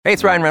Hey,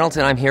 it's Ryan Reynolds,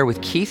 and I'm here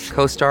with Keith,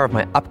 co-star of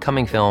my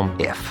upcoming film,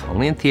 If,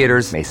 only in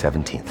theaters May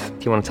 17th.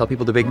 Do you want to tell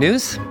people the big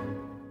news?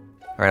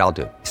 All right, I'll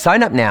do it.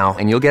 Sign up now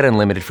and you'll get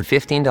unlimited for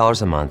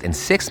 $15 a month and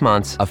 6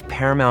 months of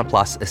Paramount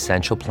Plus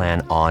Essential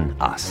Plan on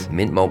us.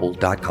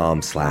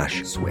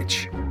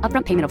 MintMobile.com/switch.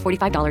 Upfront payment of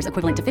 $45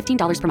 equivalent to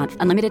 $15 per month.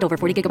 Unlimited over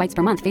 40 gigabytes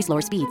per month. Face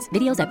lower speeds.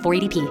 Videos at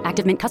 480p.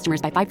 Active Mint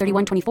customers by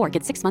 531.24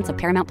 get 6 months of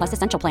Paramount Plus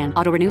Essential Plan.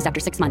 Auto renews after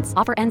 6 months.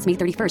 Offer ends May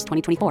 31st,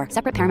 2024.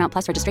 Separate Paramount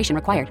Plus registration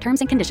required. Terms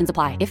and conditions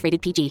apply if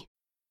rated PG.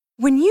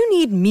 When you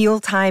need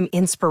mealtime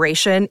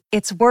inspiration,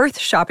 it's worth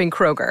shopping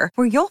Kroger,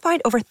 where you'll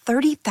find over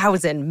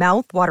 30,000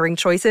 mouth-watering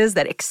choices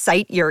that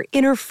excite your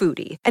inner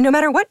foodie. And no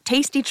matter what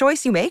tasty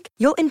choice you make,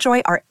 you'll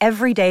enjoy our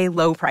everyday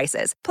low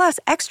prices, plus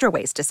extra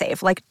ways to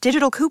save, like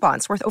digital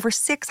coupons worth over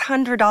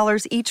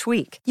 $600 each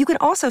week. You can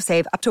also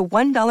save up to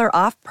 $1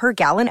 off per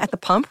gallon at the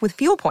pump with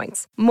fuel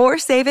points. More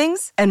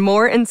savings and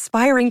more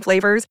inspiring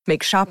flavors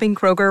make shopping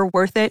Kroger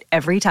worth it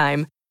every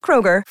time.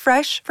 Kroger,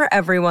 fresh for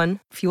everyone.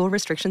 Fuel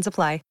restrictions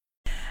apply.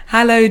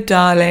 Hello,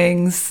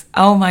 darlings.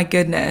 Oh my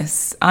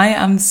goodness. I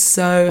am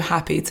so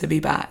happy to be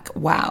back.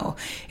 Wow.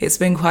 It's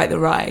been quite the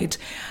ride.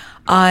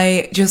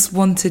 I just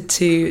wanted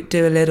to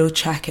do a little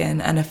check-in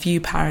and a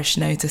few parish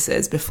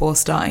notices before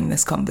starting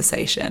this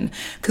conversation,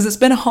 because it's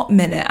been a hot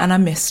minute and I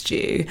missed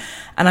you.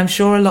 And I'm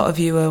sure a lot of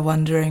you are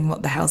wondering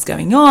what the hell's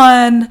going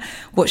on.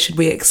 What should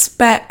we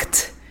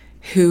expect?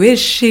 Who is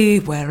she?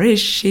 Where is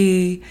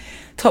she?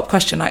 Top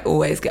question I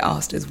always get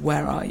asked is,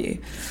 where are you?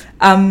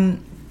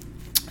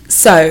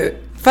 So,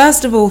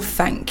 first of all,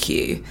 thank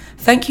you.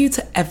 Thank you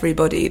to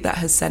everybody that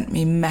has sent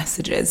me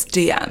messages,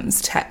 DMs,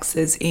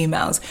 texts,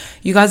 emails.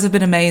 You guys have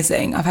been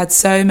amazing. I've had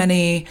so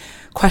many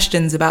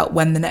questions about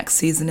when the next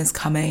season is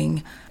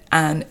coming,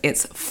 and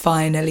it's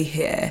finally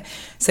here.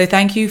 So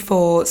thank you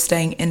for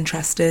staying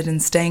interested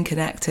and staying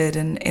connected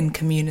and in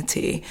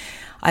community.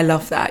 I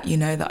love that. You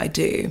know that I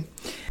do.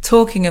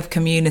 Talking of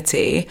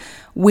community,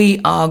 we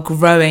are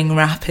growing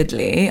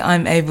rapidly.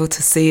 I'm able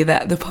to see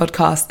that the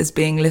podcast is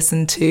being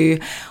listened to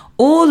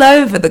all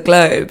over the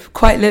globe,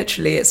 quite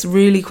literally. It's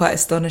really quite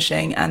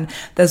astonishing. And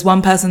there's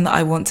one person that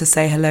I want to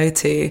say hello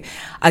to.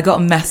 I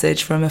got a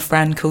message from a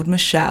friend called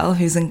Michelle,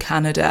 who's in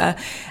Canada.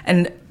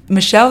 And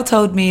Michelle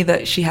told me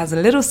that she has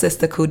a little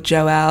sister called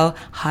Joelle.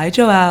 Hi,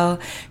 Joelle,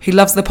 who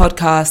loves the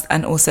podcast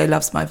and also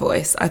loves my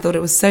voice. I thought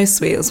it was so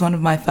sweet. It was one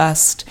of my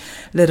first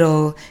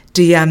little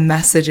DM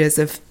messages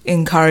of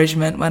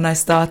encouragement when I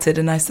started.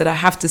 And I said, I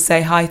have to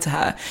say hi to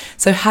her.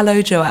 So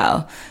hello,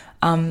 Joelle.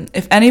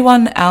 If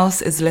anyone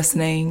else is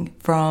listening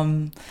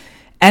from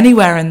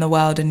anywhere in the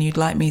world and you'd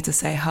like me to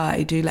say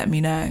hi, do let me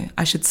know.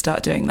 I should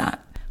start doing that.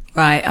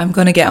 Right, I'm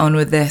going to get on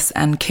with this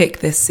and kick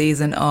this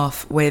season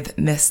off with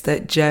Mr.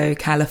 Joe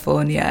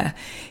California.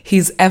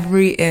 He's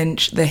every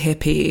inch the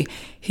hippie.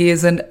 He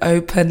is an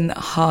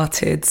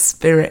open-hearted,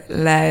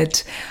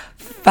 spirit-led,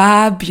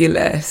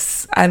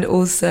 fabulous, and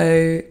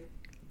also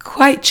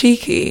quite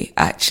cheeky,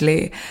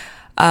 actually,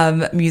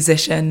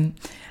 musician.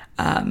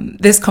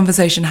 This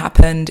conversation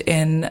happened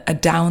in a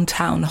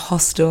downtown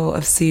hostel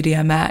of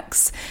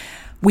CDMX.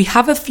 We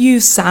have a few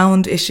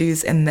sound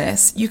issues in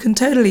this. You can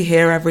totally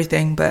hear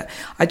everything, but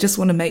I just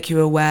want to make you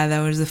aware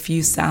there was a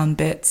few sound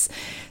bits.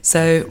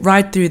 So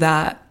ride through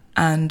that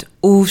and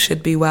all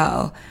should be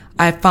well.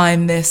 I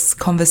find this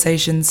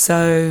conversation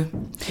it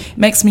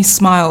makes me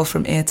smile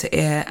from ear to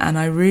ear, and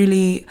I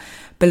really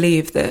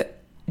believe that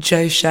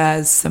Joe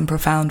shares some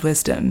profound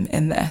wisdom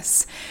in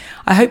this.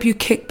 I hope you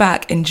kick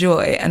back,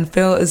 enjoy, and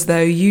feel as though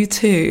you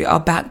too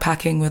are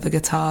backpacking with a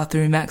guitar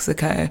through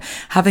Mexico,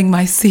 having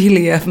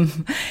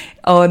mycelium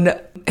on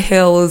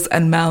hills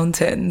and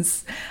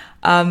mountains.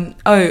 And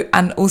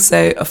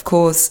also, of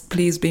course,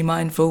 please be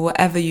mindful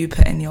whatever you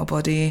put in your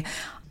body.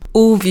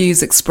 All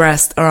views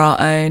expressed are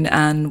our own,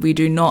 and we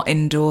do not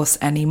endorse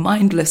any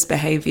mindless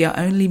behavior,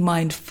 only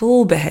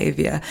mindful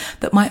behavior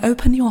that might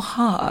open your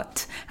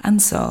heart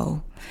and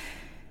soul.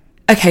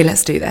 Okay,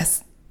 let's do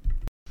this.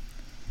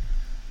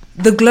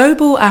 The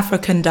global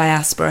African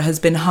diaspora has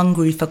been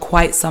hungry for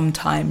quite some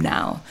time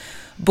now.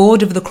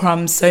 Bored of the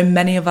crumbs so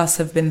many of us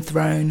have been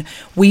thrown,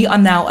 we are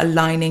now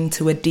aligning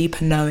to a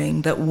deeper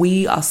knowing that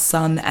we are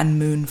sun and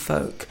moon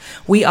folk.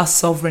 We are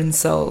sovereign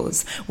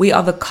souls. We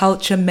are the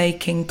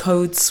culture-making,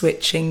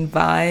 code-switching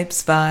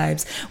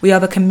vibes. We are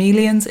the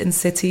chameleons in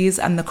cities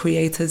and the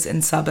creators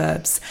in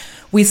suburbs.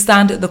 We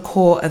stand at the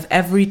core of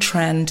every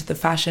trend the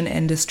fashion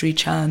industry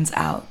churns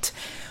out.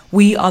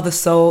 We are the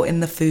soul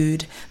in the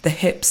food, the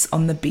hips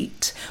on the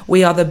beat.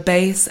 We are the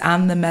bass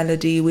and the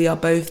melody. We are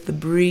both the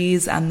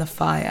breeze and the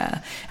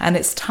fire. And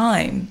it's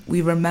time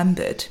we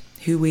remembered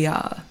who we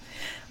are.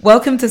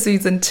 Welcome to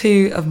season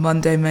 2 of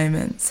Mondo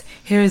Moments.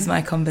 Here is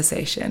my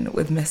conversation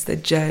with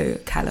Mr. Joe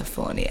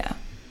California.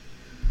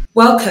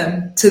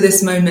 Welcome to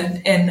this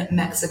moment in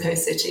Mexico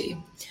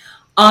City.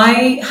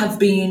 I have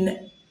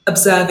been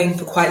observing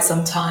for quite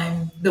some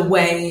time the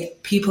way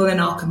people in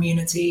our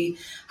community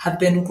have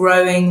been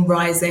growing,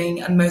 rising,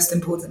 and most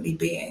importantly,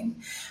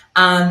 being.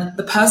 And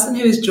the person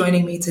who is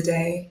joining me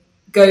today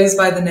goes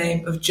by the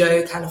name of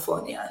Joe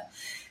California.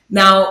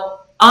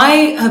 Now,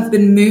 I have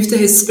been moved to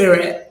his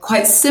spirit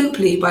quite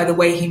simply by the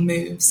way he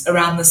moves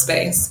around the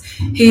space.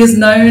 He is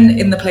known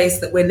in the place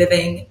that we're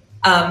living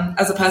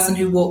as a person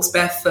who walks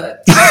barefoot,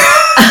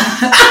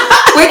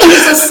 which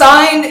is a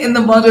sign in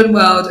the modern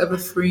world of a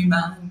free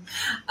man.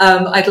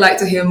 I'd like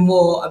to hear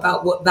more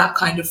about what that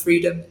kind of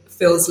freedom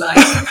feels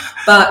like.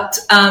 But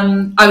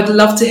I would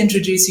love to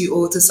introduce you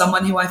all to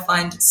someone who I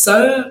find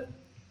so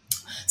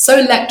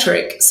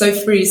electric, so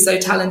free, so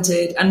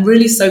talented, and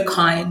really so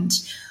kind.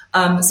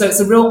 So it's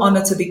a real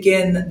honor to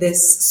begin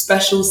this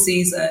special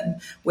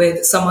season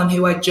with someone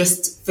who I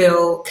just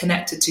feel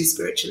connected to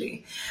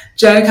spiritually.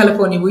 Joe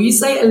California, will you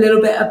say a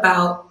little bit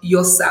about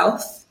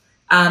yourself,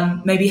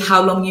 maybe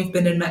how long you've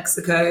been in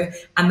Mexico,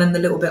 and then the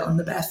little bit on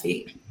the bare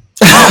feet?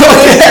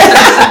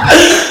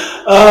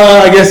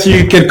 I guess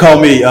you can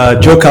call me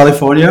Joe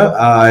California.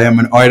 I am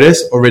an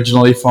artist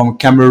originally from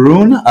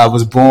Cameroon. I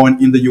was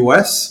born in the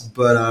US,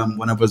 but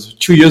when I was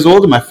 2 years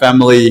old, my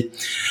family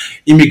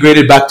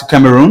immigrated back to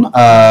Cameroon.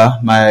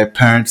 My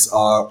parents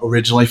are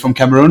originally from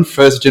Cameroon,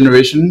 first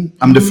generation.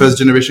 I'm the first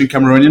generation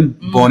Cameroonian,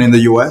 born in the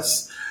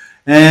US.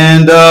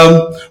 And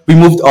we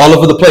moved all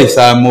over the place.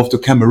 I moved to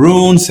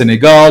Cameroon,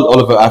 Senegal,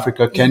 all over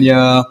Africa,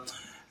 Kenya,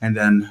 and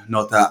then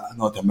North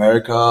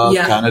America,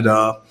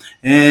 Canada.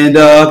 And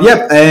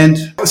and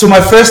so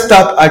my first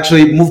stop,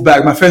 actually moved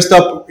back. My first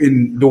stop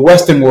in the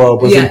Western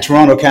world was in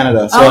Toronto,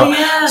 Canada.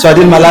 So I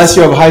did my last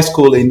year of high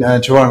school in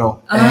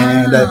Toronto,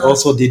 and I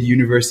also did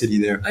university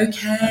there.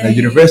 Okay. The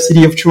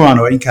University of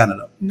Toronto in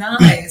Canada.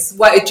 Nice.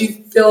 Why, do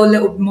you feel a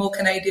little more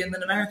Canadian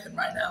than American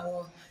right now?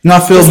 Or? No, I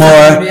feel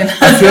more.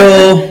 I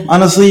feel,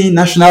 honestly,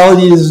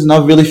 nationality does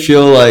not really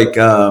feel like.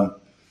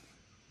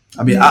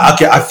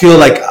 I feel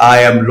like I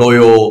am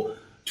loyal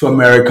to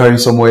America in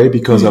some way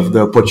because of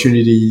the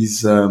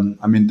opportunities. The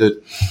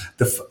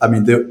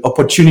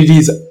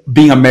opportunities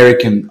being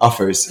American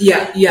offers.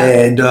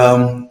 And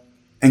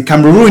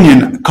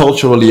Cameroonian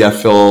culturally, I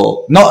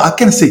feel, no, I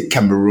can't say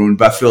Cameroon,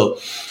 but I feel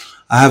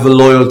I have a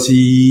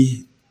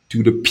loyalty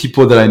to the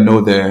people that I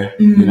know there,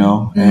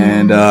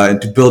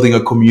 and to building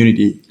a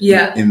community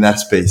in that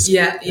space.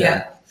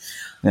 Yeah.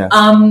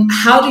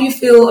 How do you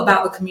feel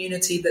about the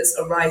community that's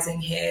arising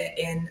here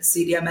in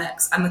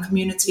CDMX and the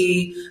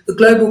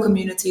global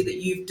community that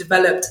you've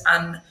developed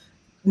and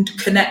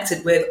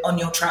connected with on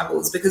your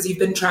travels? Because you've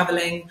been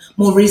traveling,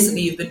 more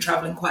recently you've been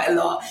traveling quite a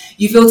lot.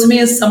 You feel to me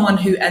as someone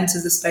who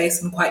enters a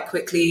space and quite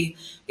quickly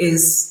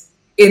is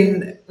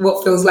in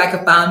what feels like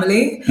a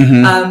family.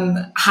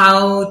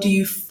 How do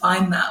you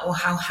find that, or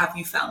how have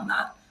you found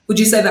that? Would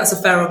you say that's a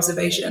fair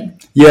observation?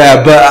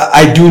 Yeah, but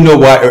I do know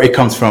where it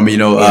comes from,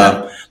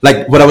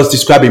 like what I was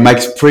describing, my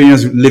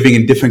experience living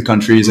in different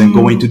countries and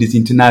going to these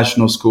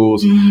international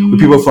schools with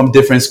people from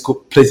different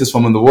places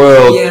from the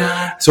world.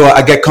 So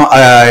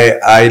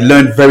I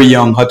learned very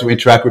young how to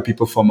interact with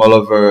people from all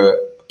over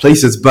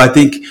places. But I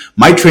think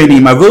my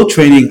real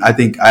training, I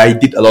think I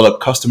did a lot of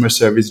customer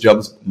service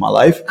jobs in my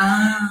life.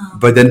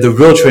 But then the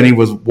real training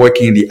was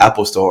working in the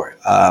Apple store.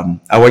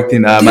 I worked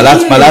in my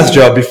last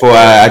job before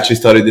I actually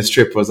started this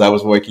trip I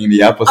was working in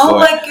the Apple store. Oh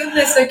my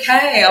goodness,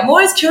 okay. I'm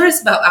always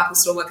curious about Apple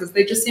store workers.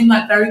 They just seem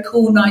like very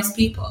cool, nice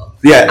people.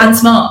 And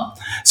smart.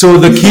 So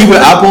the key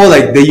with Apple,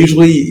 like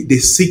they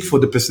seek for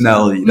the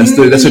personality.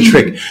 That's a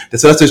trick.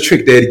 That's a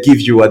trick they give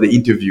you at the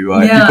interview.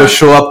 People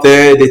show up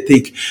there, they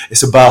think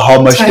it's about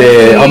how much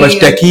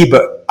techie,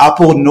 but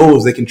Apple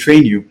knows they can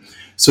train you.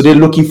 So they're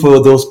looking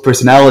for those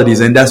personalities,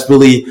 and that's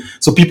really,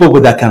 so people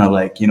with that kind of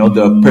like,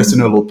 the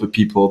personal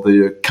people,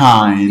 the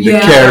kind, the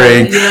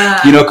caring,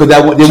 because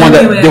they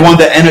want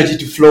the energy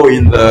to flow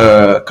in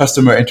the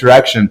customer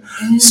interaction.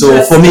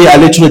 So for me, I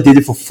literally did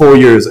it for 4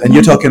 years, and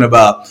you're talking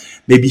about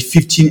maybe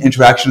 15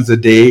 interactions a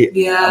day,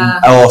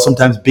 or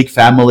sometimes big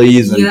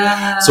families. And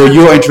so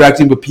you're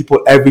interacting with people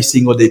every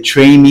single day,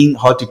 training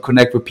how to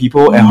connect with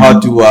people and how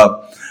to,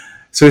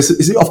 so it's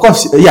of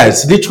course,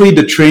 it's literally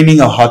the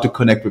training of how to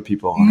connect with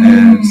people.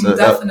 And so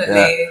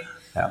definitely.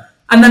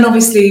 And then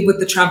obviously with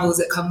the travels,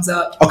 it comes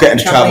up. Okay, and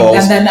the travels.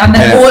 And then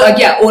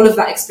all of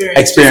that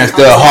experience.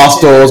 The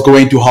hostels,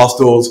 going to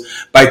hostels.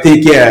 But I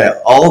think,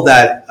 all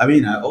that, I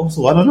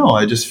don't know.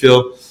 I just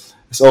feel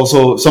it's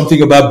also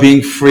something about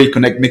being free,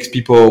 makes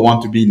people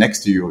want to be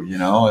next to you,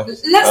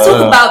 Let's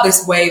talk about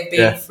this way of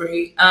being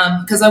free.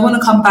 Because I want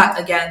to come back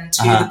again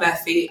to the bare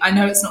feet. I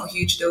know it's not a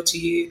huge deal to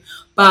you,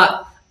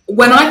 but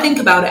when I think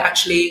about it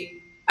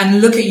actually and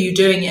look at you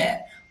doing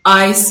it,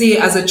 I see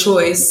it as a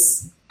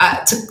choice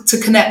to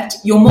connect.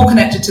 You're more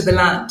connected to the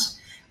land.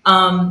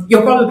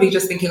 You're probably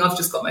just thinking, I've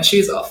just got my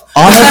shoes off.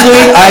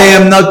 Honestly, I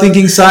am not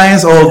thinking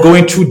science or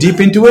going too deep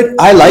into it.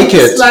 I like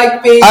it.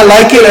 I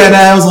like it, and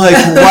I was like,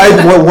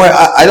 why?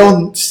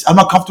 I'm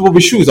not comfortable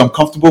with shoes. I'm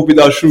comfortable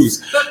without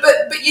shoes. But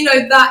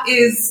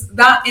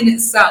that in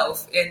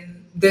itself,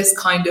 in this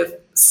kind of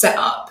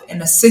setup, in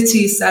a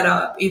city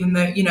setup, even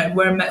though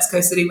we're in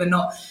Mexico City, we're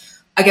not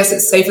I guess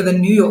it's safer than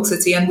New York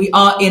City, and we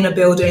are in a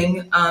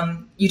building.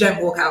 You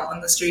don't walk out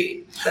on the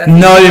street.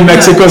 Not in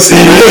Mexico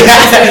City.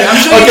 I'm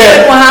sure you do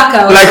in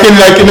Oaxaca. Like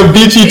in a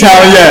beachy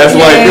town, yes.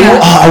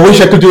 I wish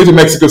I could do it in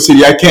Mexico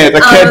City. I can't.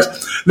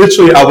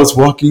 Literally, I was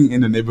walking in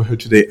the neighborhood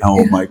today.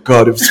 Oh my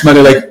God, it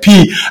smelled like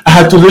pee. I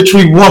had to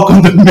literally walk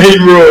on the main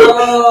road.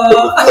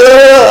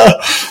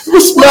 It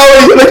was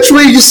smelling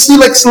literally. You see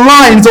like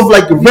lines of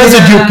like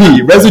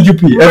residue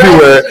pee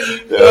everywhere.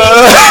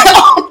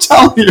 I'm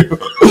telling you.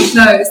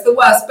 No, it's the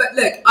worst. But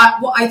look,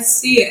 I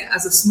see it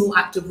as a small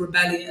act of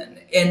rebellion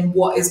in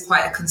what is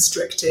quite a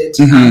constricted,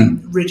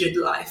 rigid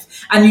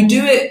life. And you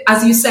do it,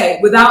 as you say,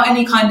 without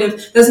any kind of,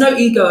 there's no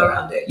ego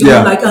around it. You're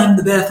not like, I'm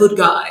the barefoot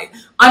guy.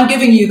 I'm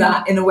giving you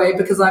that in a way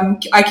because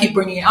I keep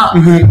bringing it up.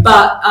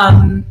 But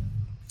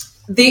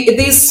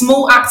these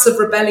small acts of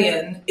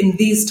rebellion in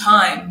these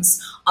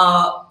times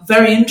are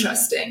very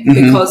interesting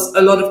because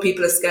a lot of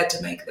people are scared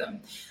to make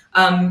them.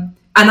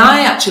 And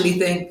I actually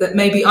think that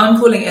maybe I'm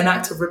calling it an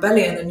act of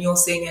rebellion and you're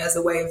seeing it as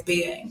a way of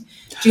being.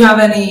 Do you have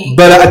any?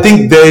 But I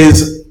think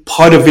there's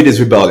part of it is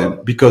rebellion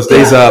because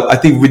I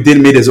think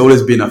within me there's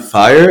always been a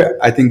fire.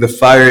 I think the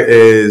fire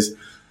is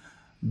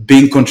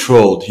being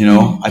controlled, you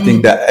know. I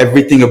think that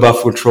everything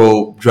about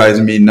control drives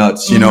me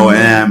nuts, you know,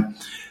 and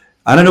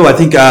I don't know. I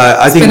think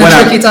it's been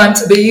a tricky time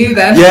to be you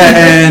then. Yeah,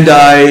 and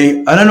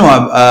I don't know.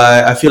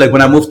 I feel like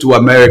when I moved to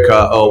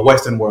America or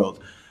Western world,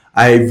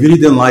 I really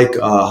didn't like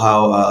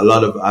how a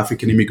lot of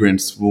African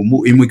immigrants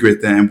will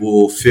immigrate and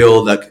will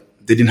feel like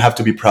they didn't have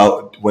to be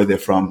proud where they're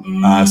from.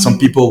 Some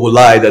people will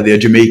lie that they're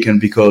Jamaican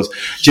because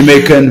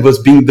Jamaican was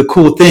being the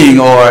cool thing,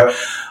 or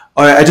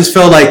I just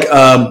felt like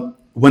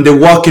when they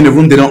walk in the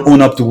room, they don't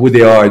own up to who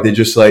they are. They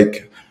just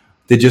like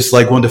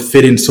want to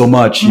fit in so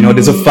much. You know,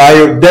 there's a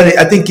fire. Then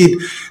I think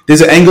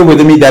there's an anger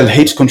within me that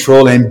hates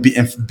control and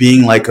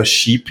being like a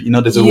sheep. You know,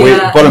 there's a way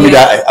part of me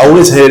that I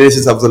always hated it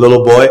since I was a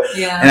little boy.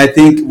 Yeah. And I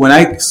think when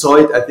I saw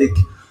it, I think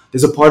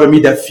there's a part of me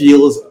that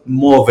feels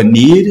more of a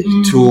need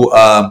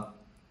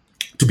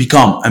to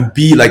become and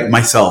be like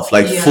myself,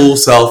 like full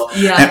self,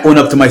 and own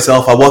up to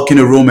myself. I walk in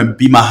a room and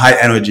be my high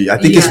energy. I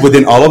think it's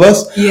within all of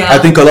us. Yeah. I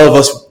think a lot of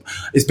us,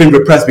 it's been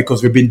repressed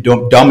because we've been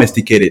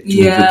domesticated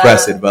to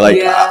repress it. But like,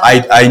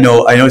 I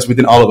know it's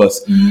within all of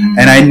us.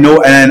 And I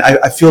know, and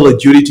I feel a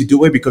duty to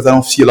do it because I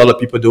don't see a lot of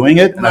people doing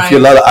it. And I feel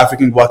a lot of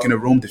Africans walk in a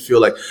room, they feel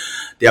like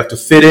they have to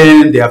fit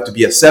in, they have to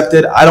be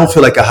accepted. I don't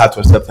feel like I have to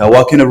accept it. I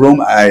walk in a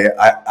room,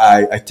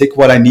 I take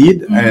what I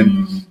need.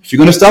 And if you're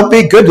going to stop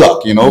me, good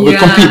luck, you know.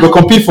 We'll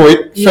compete for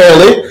it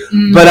fairly.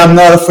 But I'm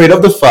not afraid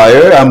of the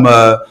fire.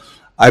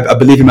 I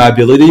believe in my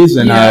abilities,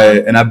 and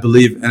I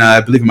believe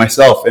in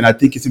myself, and I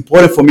think it's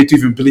important for me to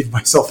even believe in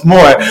myself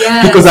more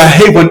because I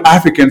hate when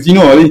Africans, you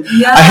know,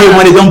 I hate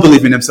when they don't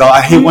believe in themselves.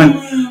 I hate when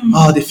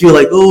they feel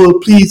like, oh,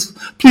 please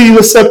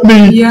accept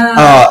me.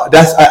 I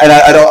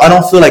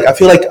don't feel like, I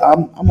feel like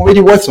I'm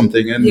already worth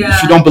something, and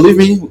if you don't believe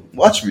me,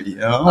 watch me. You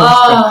know?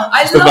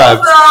 I love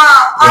that.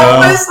 I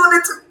always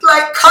wanted to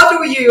like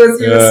cuddle you as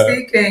you were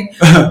speaking.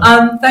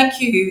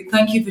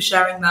 Thank you for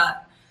sharing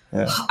that.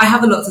 I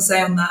have a lot to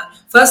say on that.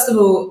 First of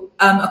all,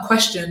 a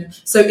question.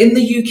 So in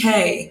the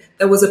UK,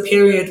 there was a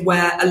period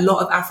where a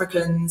lot of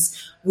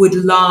Africans would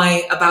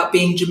lie about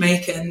being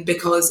Jamaican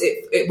because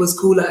it was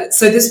cooler.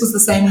 So this was the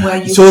same where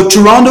you... So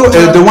Toronto,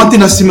 the one thing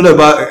that's similar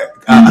about,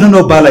 I don't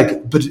know about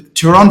like, but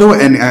Toronto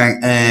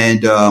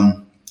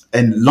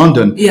and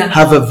London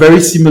have a very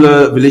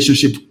similar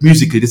relationship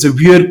musically. There's a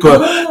weird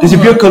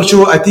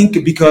culture, I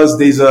think, because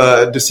there's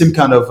the same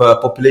kind of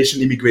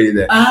population immigrated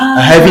there.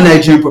 A heavy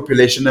Nigerian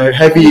population, a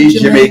heavy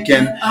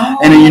Jamaican.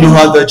 And then you know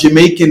how the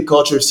Jamaican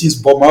culture since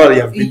Bob Marley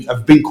have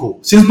been cool.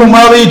 Since Bob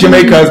Marley,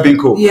 Jamaica has been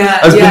cool.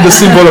 Has been the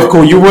symbol of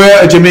cool. You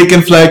wear a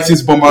Jamaican flag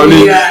since Bob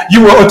Marley,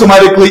 you were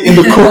automatically in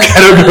the cool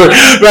category,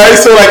 right?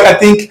 So like I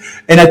think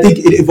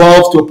it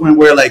evolved to a point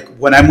where like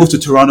when I moved to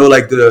Toronto,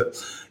 like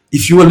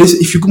if you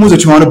could move to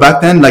Toronto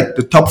back then, like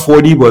the top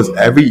 40 was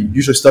every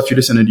usual stuff you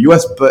listen in the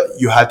US, but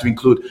you had to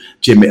include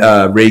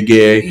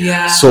reggae,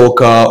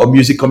 soca, or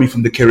music coming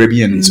from the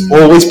Caribbean. It's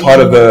always part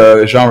of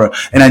the genre.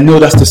 And I know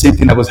that's the same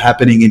thing that was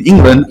happening in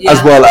England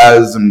as well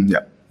as,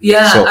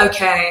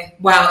 okay.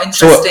 Wow,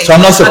 interesting. So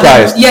I'm not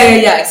surprised.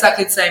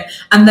 Exactly the same.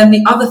 And then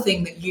the other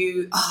thing that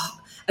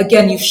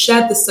again, you've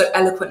shared this so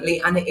eloquently,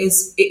 and it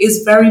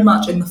is very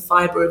much in the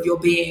fiber of your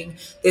being,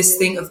 this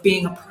thing of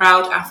being a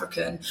proud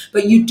African,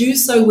 but you do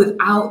so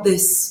without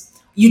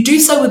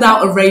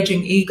a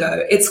raging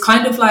ego. It's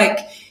kind of like,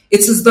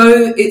 it's as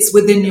though it's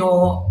within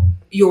your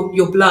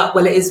blood.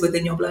 Well, it is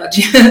within your blood.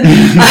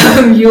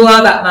 You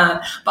are that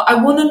man. But I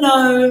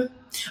wonder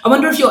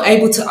if you're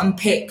able to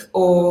unpick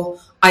or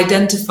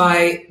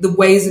identify the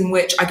ways in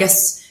which, I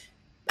guess,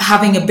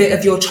 having a bit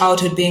of your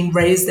childhood being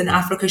raised in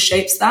Africa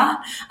shapes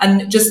that.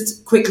 And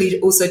just quickly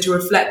also to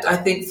reflect, I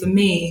think for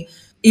me,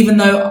 even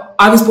though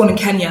I was born in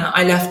Kenya,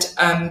 I left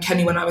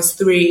Kenya when I was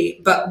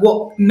 3. But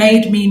what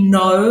made me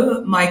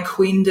know my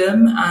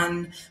queendom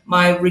and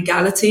my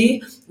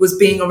regality was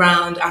being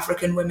around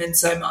African women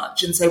so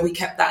much. And so we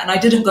kept that. And I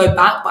didn't go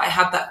back, but I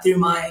had that through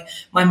my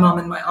mum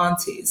and my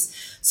aunties.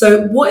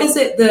 So what is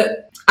it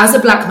that, as a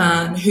black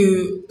man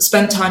who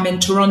spent time in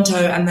Toronto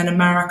and then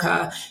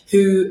America,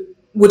 who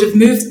would have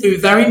moved through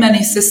very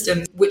many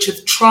systems which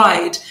have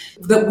tried,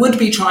 that would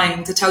be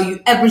trying to tell you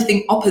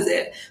everything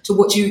opposite to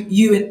what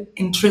you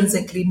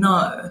intrinsically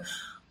know.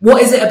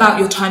 What is it about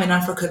your time in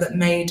Africa that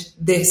made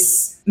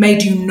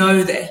you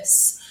know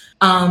this?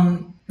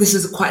 This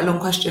is quite a long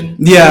question.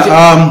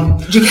 Yeah.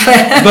 Do you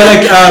get it? But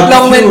like,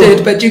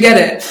 long-winded, but do you get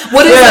it?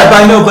 What is it? But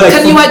I know, but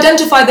can you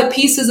identify the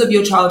pieces of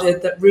your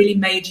childhood that really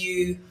made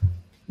you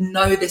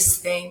know this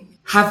thing,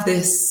 have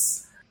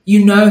this,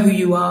 you know who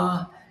you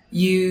are,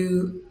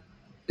 you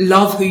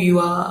love who you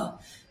are,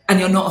 and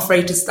you're not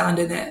afraid to stand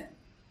in it?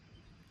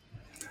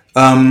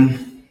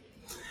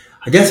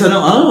 I guess I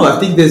don't know. I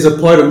think there's a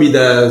part of me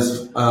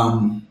that's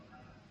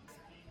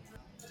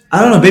I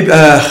don't know, baby.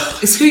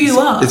 It's who you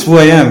are. It's who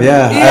I am.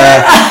 Yeah.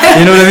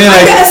 You know what I mean?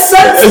 Like,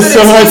 it's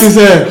so hard to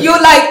say.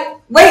 You're like,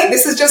 wait,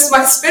 this is just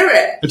my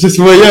spirit. It's just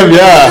who I am.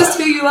 Yeah. It's just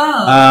who you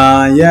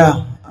are.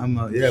 Yeah.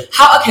 Yeah.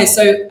 Okay,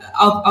 so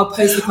I'll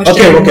pose the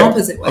question in the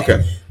opposite way.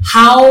 Okay.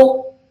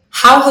 How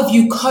have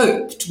you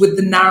coped with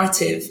the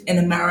narrative in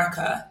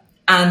America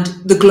and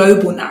the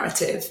global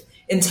narrative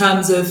in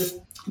terms of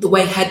the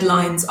way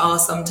headlines are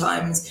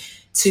sometimes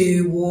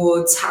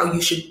towards how you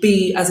should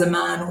be as a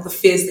man, or the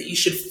fears that you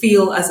should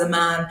feel as a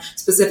man,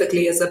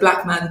 specifically as a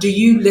black man? Do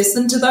you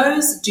listen to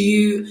those?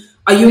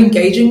 Are you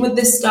engaging with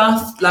this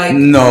stuff? Like,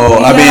 no,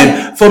 yeah. I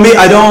mean, for me,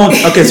 I don't.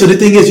 Okay, so the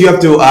thing is, you have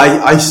to.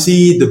 I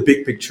see the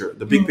big picture.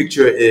 The big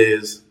picture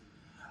is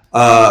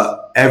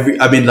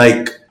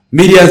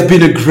media has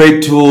been a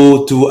great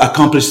tool to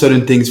accomplish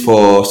certain things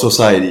for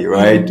society,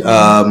 right?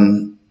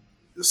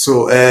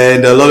 So,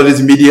 and a lot of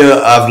this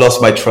media, I've lost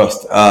my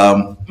trust.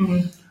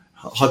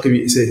 How can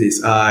you say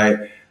this?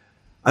 I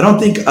don't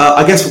think.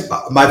 I guess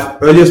my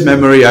earliest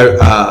memory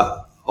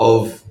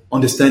of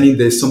understanding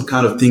there's some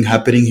kind of thing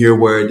happening here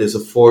where there's a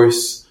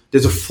force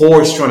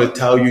trying to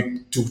tell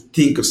you to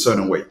think a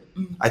certain way.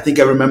 I think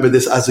I remember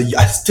this I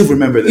still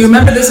remember this. You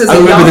remember this as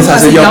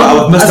a young?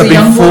 I must have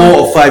been 4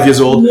 or 5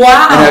 years old.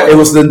 Wow. And it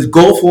was the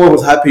Gulf War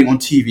was happening on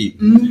TV.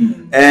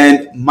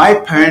 And my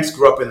parents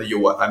grew up in the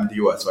US. I'm in the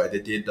US, right? They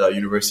did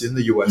university in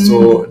the US.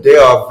 So they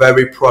are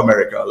very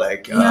pro-America.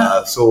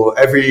 So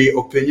every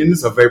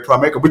opinions are very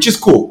pro-America, which is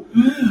cool.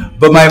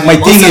 But my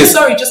thing is...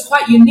 Sorry, just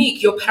quite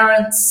unique. Your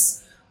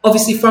parents,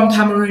 obviously from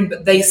Cameroon,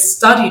 but they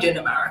studied in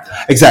America.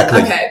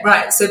 Exactly. Okay,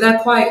 right. So they're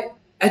quite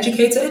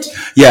educated?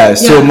 Yeah,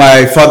 so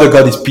my father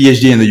got his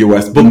PhD in the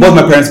US, but both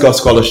my parents got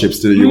scholarships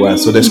to the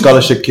US. So they're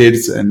scholarship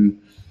kids and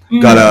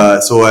got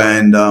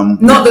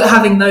not that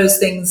having those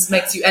things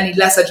makes you any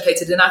less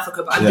educated in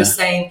Africa, but I'm just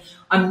saying,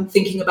 I'm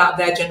thinking about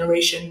their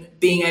generation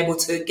being able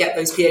to get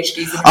those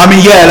PhDs.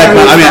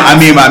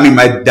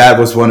 My dad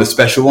was one of the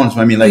special ones.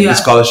 The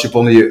scholarship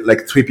only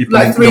like 3 people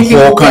in the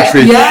whole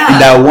country in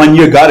that 1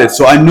 year got it.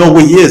 So I know who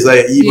he is.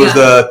 He was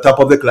the top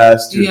of the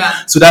class too. Yeah.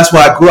 So that's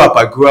why I grew up.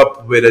 I grew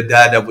up with a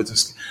dad that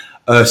was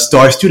a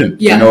star student.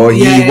 He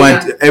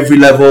went every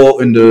level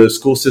in the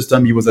school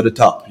system. He was at the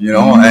top,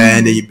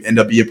 and he ended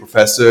up being a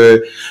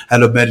professor,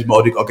 head of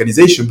management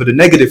organization. But the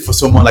negative for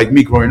someone like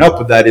me growing up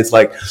with that is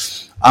like,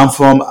 I'm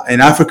from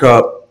in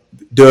Africa.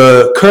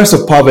 The curse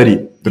of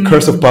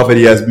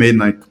poverty has made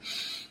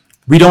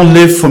we don't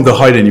live from the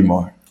heart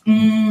anymore.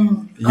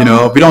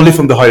 We don't live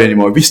from the heart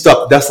anymore. We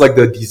stop. That's like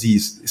the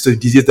disease. It's a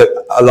disease that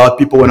a lot of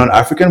people who are not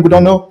African, we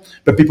don't know,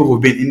 but people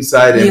who've been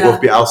inside and who've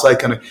been outside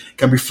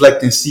can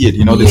reflect and see it.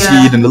 They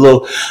see it in the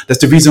little. That's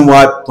the reason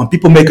why when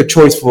people make a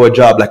choice for a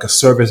job, like a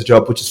service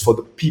job, which is for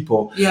the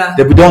people,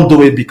 that we don't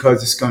do it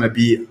because it's going to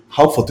be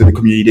helpful to the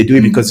community. They do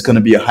it because it's going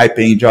to be a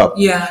high-paying job.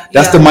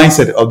 That's the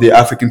mindset of the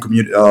African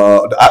community,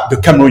 the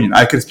Cameroonian.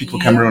 I can speak for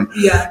Cameroon.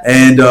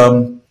 And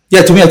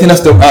to me, I think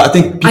that's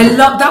I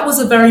love that. Was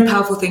a very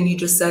powerful thing you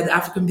just said.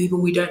 African people,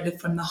 we don't live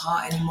from the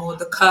heart anymore.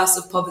 The curse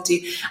of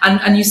poverty,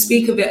 and you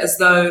speak of it as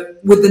though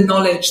with the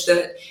knowledge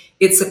that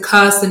it's a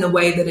curse in a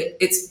way that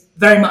it's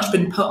very much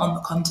been put on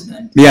the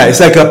continent. Yeah, it's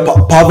like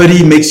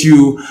poverty makes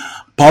you.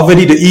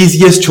 Poverty, the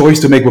easiest choice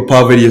to make with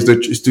poverty is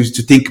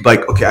to think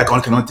like, okay, I can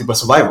only think about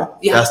survival.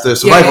 That's the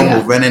survival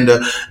move. And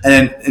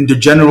in the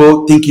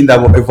general thinking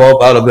that will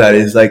evolve out of that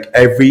is like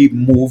every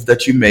move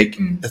that you make,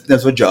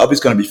 that's a job,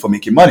 is going to be for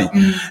making money.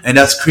 And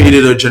that's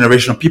created a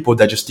generation of people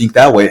that just think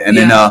that way. And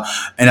then,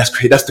 and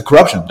that's the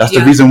corruption. That's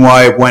the reason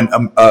why when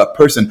a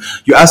person,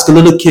 you ask a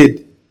little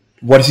kid,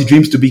 what is he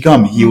dreams to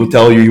become? He will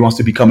tell you he wants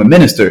to become a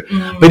minister,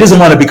 but he doesn't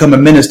want to become a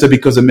minister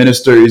because a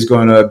minister is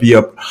going to be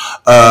a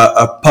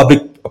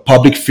public a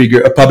public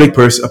figure, a public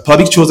person, a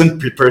public chosen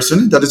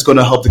person that is going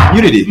to help the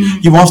community.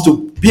 He wants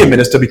to be a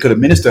minister because a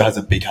minister has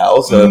a big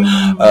house.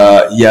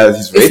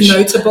 He's rich. He's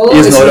notable.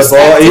 He's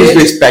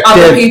respected.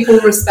 Other people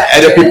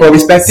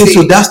respect it.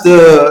 So that's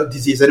the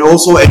disease. And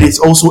it's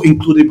also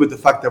included with the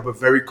fact that we're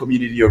very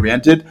community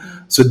oriented.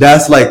 So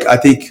that's like, I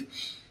think,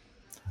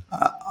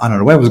 I don't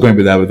know where I was going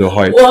with that with the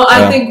heart. Well,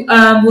 I think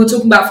we're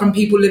talking about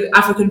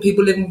African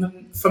people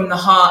living from the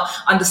heart,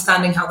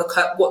 understanding how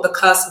what the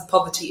curse of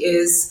poverty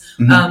is,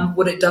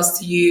 what it does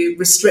to you,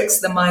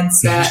 restricts the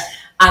mindset,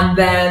 and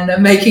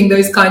then making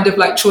those kind of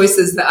like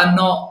choices that are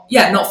not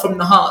from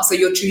the heart. So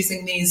you're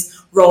choosing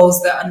these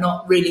roles that are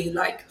not really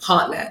like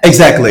heart-led.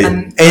 Exactly.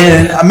 And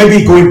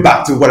maybe going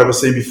back to what I was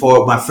saying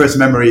before, my first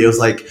memory, it was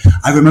like,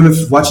 I remember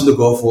watching the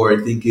Gulf War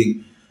and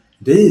thinking,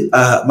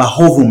 my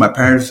whole room, my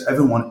parents,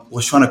 everyone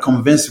was trying to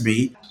convince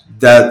me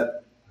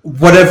that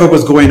whatever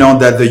was going on,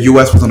 that the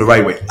US was on the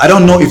right way. I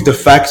don't know if the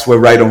facts were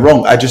right or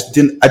wrong. I just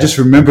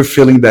remember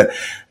feeling that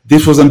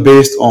this wasn't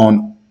based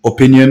on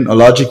opinion or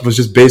logic. It was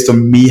just based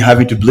on me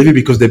having to believe it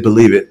because they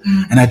believe it.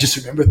 And I just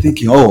remember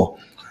thinking, and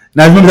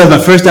I remember that was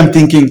my first time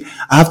thinking,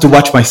 I have to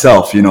watch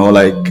myself,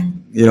 like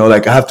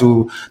I have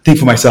to think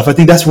for myself. I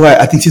think that's why,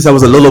 I think since I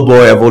was a little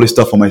boy, I've always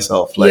thought for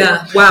myself.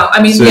 Wow.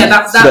 I mean,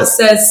 that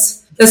says...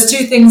 There's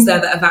two things there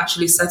that have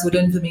actually settled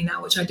in for me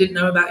now, which I didn't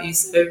know about you.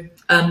 So,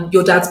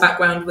 your dad's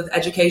background with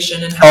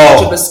education and how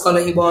much of a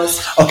scholar he was.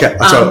 Okay.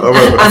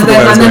 And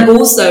then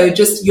also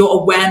just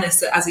your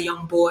awareness as a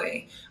young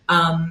boy,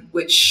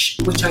 which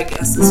I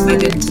guess has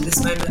fed into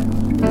this moment.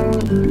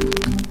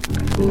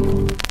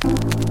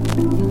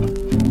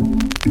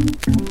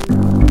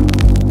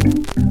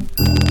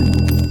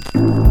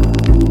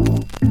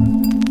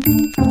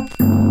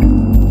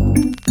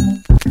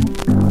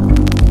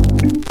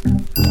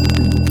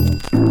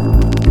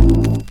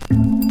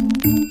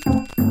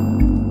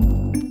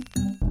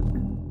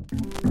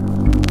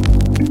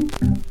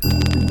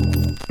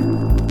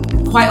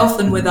 Quite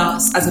often with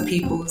us as a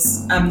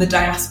peoples, the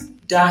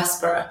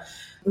diaspora,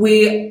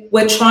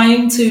 we're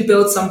trying to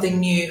build something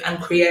new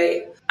and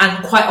create.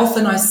 And quite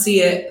often I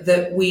see it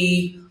that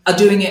we are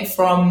doing it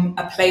from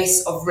a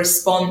place of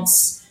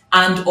response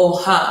and or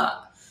hurt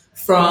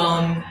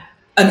from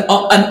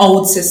an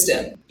old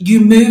system.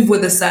 You move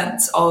with a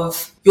sense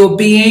of your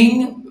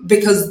being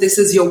because this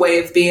is your way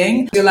of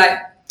being. You're like,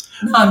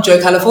 no, I'm Joe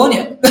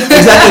California.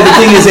 Exactly. The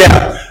thing is,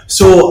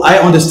 so I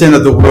understand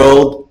that the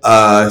world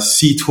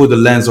see through the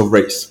lens of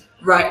race.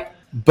 Right.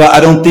 But I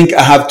don't think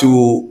I have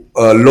to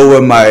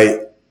lower my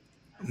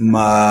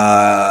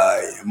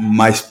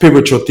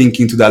spiritual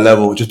thinking to that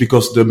level just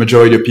because the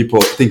majority of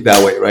people think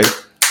that way, right?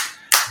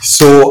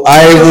 So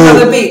I will...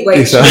 Have a beat.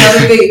 Wait,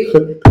 have a beat.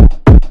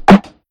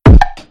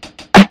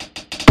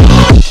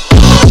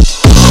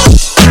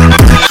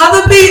 Have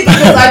a beat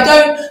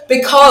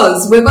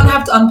because we're going to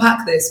have to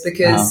unpack this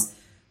because,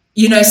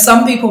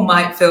 some people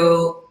might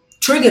feel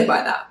triggered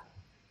by that.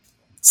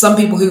 Some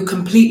people who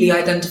completely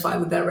identify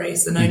with their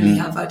race and only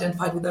have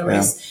identified with their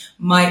race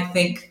might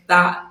think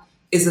that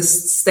is a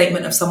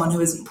statement of someone who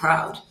isn't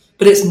proud.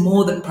 But it's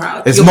more than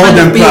proud. It's more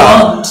than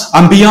proud.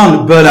 I'm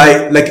beyond, but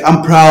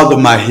I'm proud of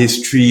my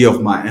history,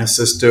 of my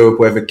ancestor,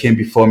 whoever came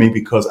before me,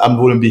 because I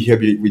wouldn't be here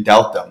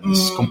without them.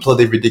 It's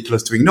completely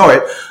ridiculous to ignore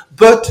it.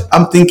 But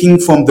I'm thinking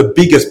from the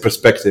biggest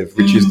perspective,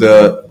 which is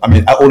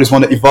I always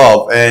want to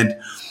evolve, and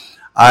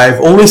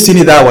I've always seen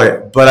it that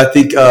way. But I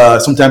think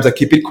sometimes I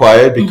keep it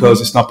quiet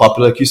because it's not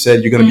popular. Like you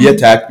said, you're going to be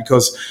attacked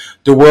because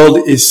the world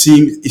is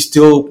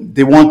still,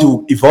 they want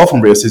to evolve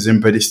from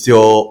racism, but they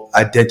still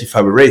identify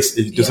with race.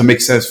 It doesn't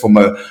make sense for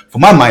my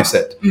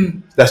mindset.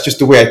 That's just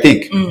the way I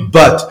think.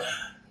 But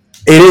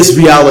it is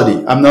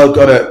reality. I'm not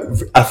going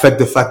to affect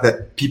the fact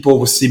that people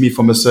will see me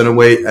from a certain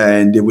way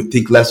and they would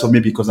think less of me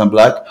because I'm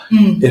black.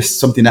 It's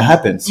something that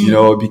happens,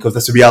 because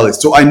that's a reality.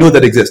 So I know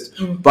that exists.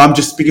 But I'm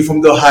just speaking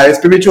from the highest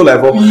spiritual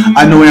level.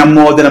 I know I am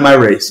more than my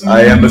race.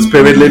 I am a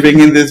spirit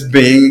living in this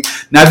being,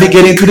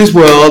 navigating through this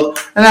world,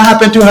 and I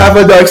happen to have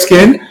a dark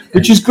skin,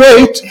 which is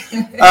great.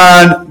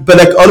 But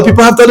like other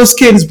people have other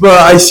skins, but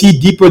I see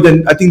deeper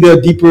than, I think they're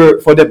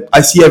deeper for them.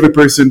 I see every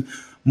person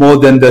more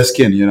than their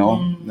skin,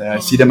 I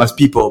see them as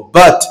people.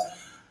 But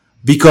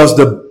because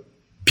the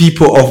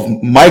people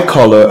of my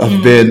color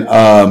have been,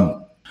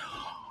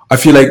 I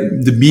feel like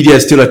the media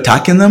is still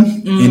attacking them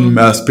in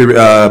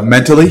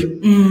mentally,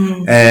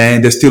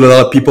 and there's still a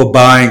lot of people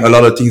buying a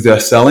lot of things they're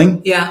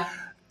selling. Yeah,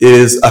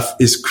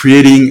 is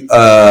creating.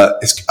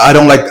 I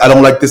don't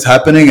like this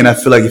happening, and I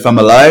feel like if I'm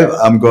alive,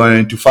 I'm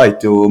going to fight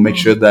to make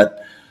sure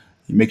that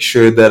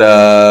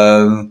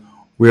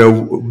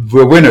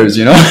we're winners.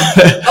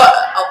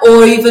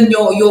 Or even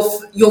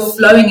you're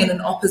flowing in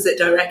an opposite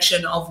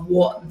direction of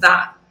what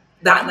that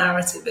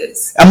narrative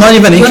is. I'm not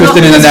even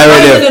interested in a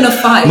narrative. Not even in a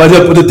fight. But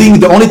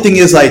the only thing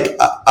is, like,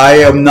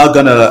 I am not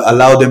gonna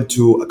allow them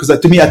to, because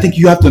to me, I think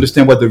you have to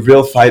understand what the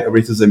real fight of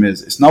racism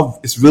is.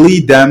 It's really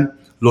them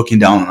looking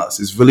down on us.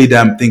 It's really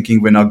them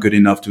thinking we're not good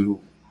enough to,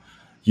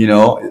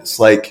 it's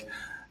like,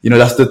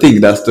 that's the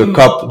thing. That's the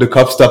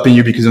cop stopping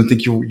you because you don't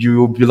think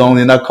you belong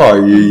in that car.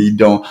 You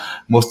don't.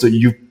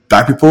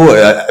 black people,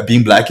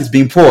 being black is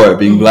being poor,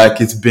 being black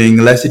is being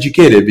less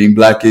educated, being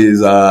black is,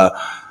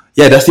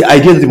 that's the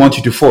idea that they want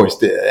you to force.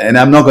 And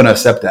I'm not going to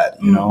accept that,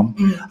 you know.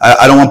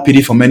 I don't want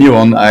pity from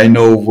anyone. I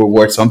know we're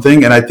worth something.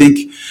 And I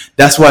think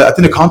that's why, I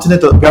think the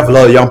continent, we have a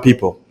lot of young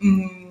people.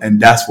 And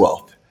that's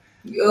wealth.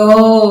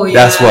 Oh, yeah.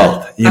 That's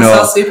wealth. That's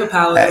our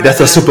superpower. That's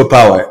our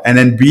superpower. And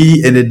then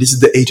this is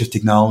the age of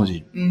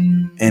technology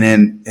and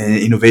then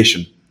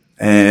innovation.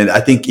 And I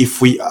think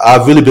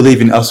I really believe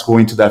in us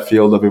going to that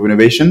field of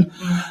innovation.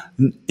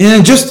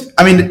 And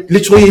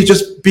literally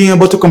just being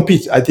able to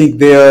compete. I think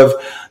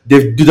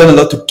they've done a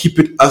lot to keep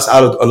us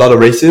out of a lot of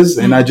races.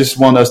 And I just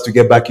want us to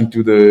get back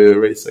into the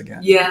race again.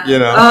 Yeah. You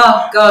know?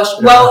 Oh, gosh.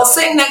 Yeah. Well,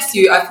 sitting next to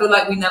you, I feel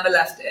like we never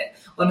left it.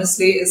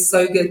 Honestly, it's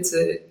so good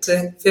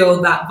to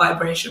feel that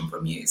vibration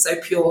from you. So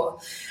pure.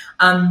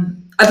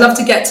 I'd love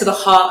to get to the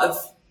heart of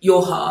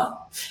your heart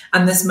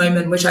and this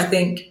moment, which I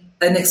think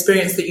an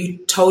experience that you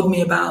told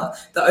me about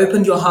that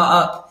opened your heart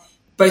up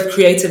both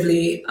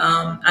creatively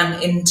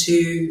and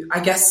into, I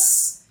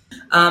guess,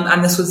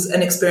 and this was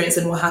an experience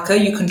in Oaxaca.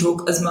 You can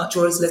talk as much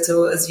or as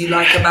little as you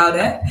like about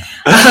it.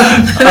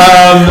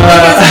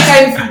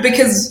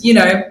 Because, you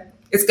know,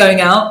 it's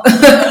going out.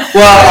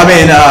 Well,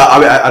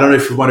 I don't know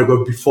if you want to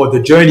go before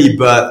the journey,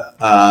 but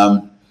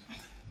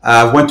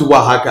I went to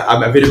Oaxaca.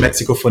 I've been in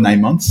Mexico for 9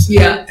 months.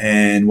 Yeah.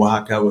 And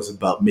Oaxaca was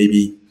about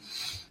maybe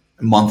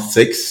month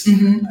 6.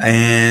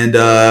 And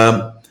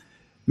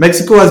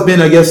Mexico has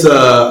been, I guess,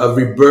 a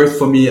rebirth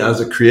for me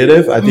as a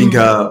creative. I think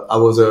I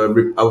was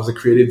a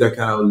creative that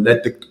kind of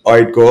let the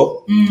art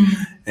go.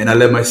 And I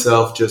let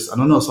myself just, I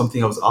don't know,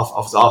 something I was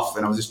off.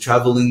 And I was just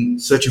traveling,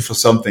 searching for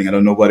something. I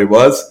don't know what it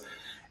was.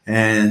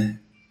 And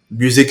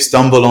music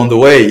stumbled on the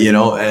way, you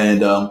know, and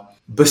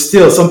but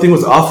still something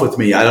was off with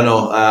me. I don't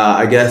know.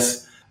 I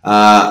guess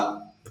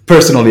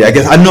personally, I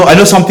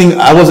know something.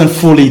 I wasn't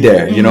fully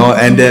there, you know.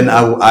 And then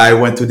I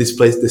went to this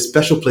place, this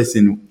special place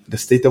in the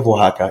state of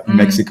Oaxaca in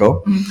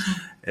Mexico.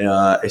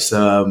 It's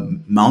a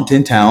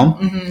mountain town.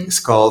 It's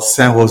called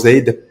San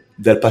Jose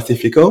del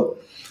Pacifico.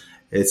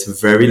 It's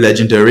very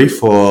legendary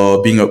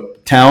for being a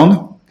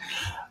town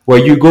where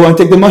you go and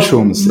take the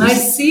mushrooms.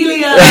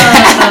 Mycelium.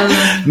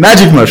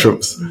 Magic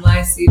mushrooms.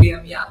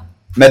 Mycelium, yeah.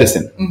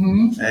 Medicine.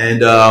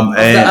 And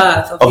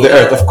of the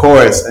earth, of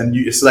course. And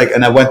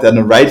and I went in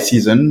the right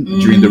season,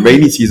 during the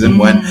rainy season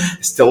when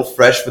it's still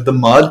fresh with the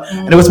mud.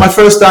 And it was my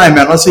first time.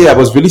 And honestly, I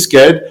was really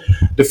scared.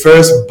 The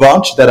first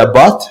bunch that I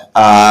bought,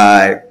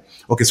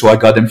 so I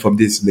got them from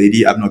this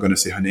lady. I'm not going to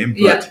say her name,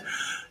 but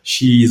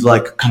she's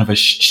like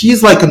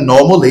she's like a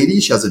normal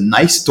lady. She has a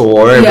nice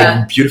store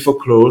with beautiful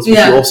clothes, but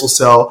she also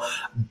sell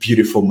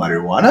beautiful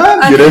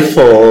marijuana,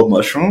 beautiful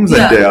mushrooms,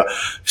 and they're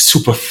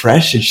super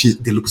fresh, and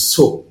they look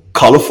so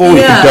colorful.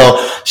 You can tell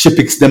she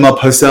picks them up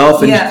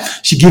herself, and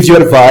she gives you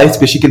advice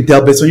because she can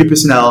tell based on your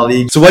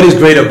personality. So what is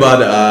great about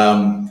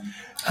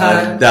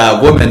the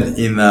woman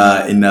in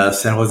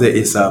San Jose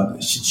is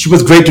she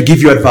was great to give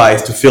you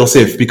advice to feel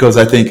safe, because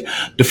I think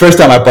the first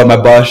time I bought my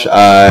bush,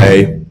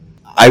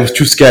 I was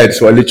too scared,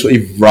 so I literally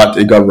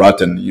it got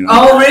rotten, you know.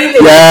 Oh, really?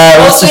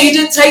 Yeah. So you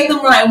didn't take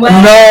them right away? No,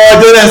 I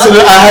didn't. So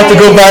I had to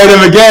go buy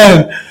them again.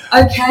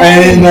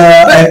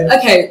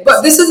 Okay.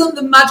 But this isn't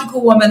the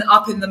magical woman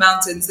up in the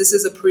mountains. This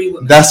is a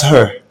pre-woman. That's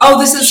her. Oh,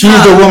 this is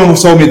She's the woman who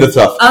sold me the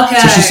stuff. Okay.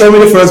 So she sold me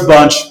the first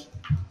bunch.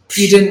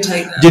 You didn't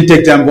take them. Didn't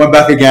take them. Went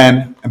back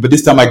again, but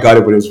this time I got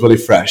it, but it was really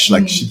fresh.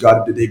 Like she got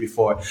it the day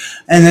before,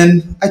 and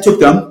then I took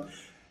them.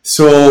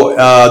 So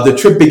the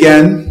trip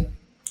began.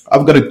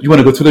 You want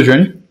to go through the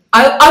journey?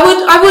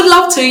 I would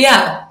love to,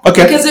 yeah.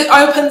 Okay. Because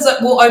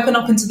we'll open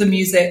up into the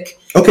music.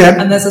 Okay.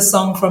 And there's a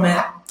song from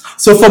it.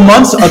 So for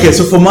months, I've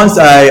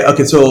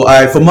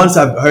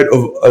heard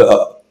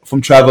of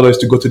from travelers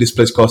to go to this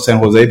place called San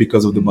Jose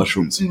because of the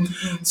mushrooms.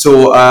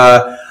 So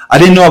I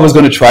didn't know I was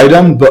going to try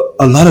them, but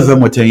a lot of them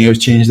were telling me it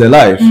changed their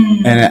life,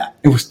 and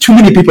it was too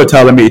many people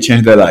telling me it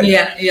changed their life.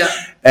 Yeah.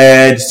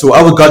 And so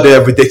I got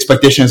there with the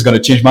expectation it's going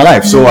to change my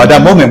life. So at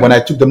that moment when I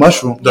took the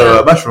mushroom,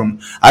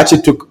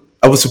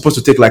 I was supposed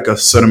to take like a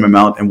certain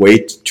amount and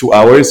wait 2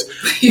 hours,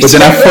 but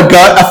then I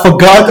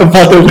forgot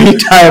about the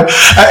wait time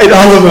and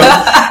all of them.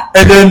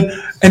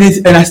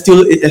 And I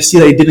see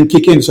that it didn't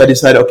kick in. So I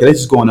decided, okay, let's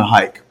just go on a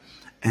hike.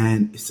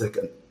 And it's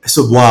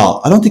a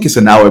while. I don't think it's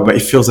an hour, but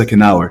it feels like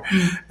an hour.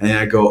 And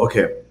I go,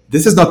 okay,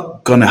 this is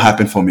not going to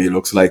happen for me, it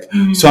looks like.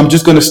 So I'm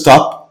just going to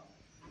stop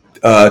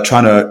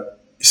trying to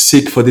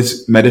seek for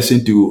this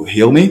medicine to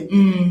heal me.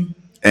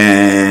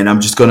 And I'm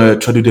just going to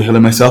try to do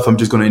healing myself. I'm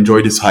just going to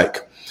enjoy this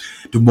hike.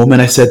 The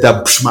moment I said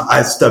that, my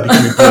eyes start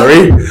becoming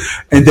blurry.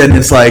 And then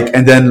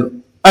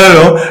I don't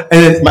know. And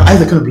then my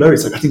eyes are kind of blurry.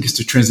 It's like, I think it's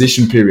the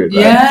transition period,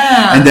 right?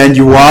 Yeah. And then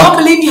you walk. I can't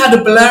believe you had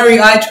a blurry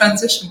eye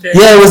transition period.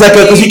 Yeah, it was like,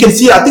 because you can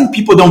see, I think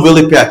people don't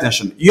really pay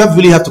attention. You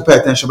really have to pay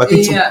attention. But I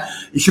think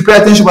if you pay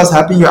attention to what's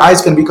happening, your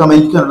eyes can become,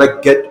 and you kind of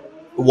like get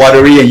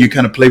watery and you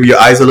kind of play with your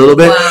eyes a little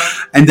bit. Wow.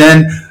 And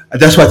then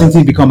that's why I think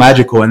things become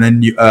magical. And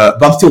then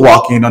but I'm still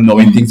walking, not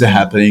knowing things are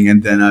happening.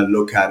 And then I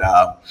look at,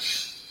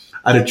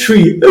 at a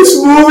tree. It's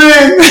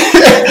moving.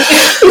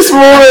 It's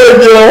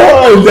moving, you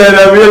know. And then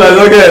I realized,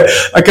 okay,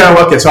 I can't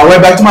work it. So I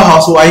went back to my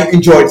house. So I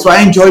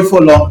enjoyed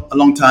for a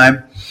long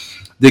time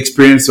the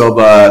experience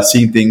of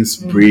seeing things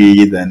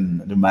breathe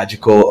and the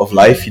magical of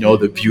life, you know,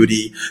 the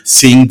beauty,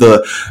 seeing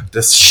the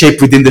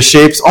shape within the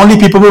shapes. Only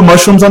people with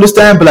mushrooms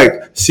understand, but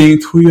like seeing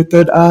through your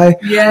third eye.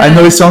 Yeah. I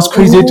know it sounds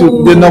crazy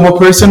to the normal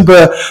person,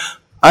 but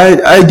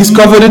I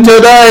discovered the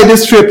third eye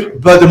this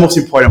trip. But the most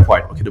important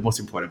part,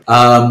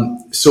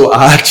 so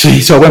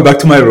I went back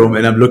to my room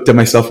and I looked at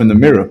myself in the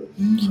mirror.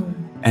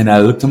 And I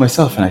looked at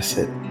myself and I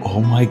said,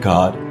 oh my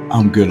God,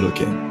 I'm good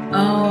looking.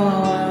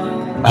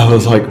 I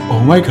was like, oh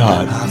my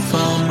God.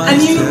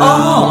 And you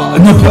are.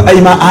 No, but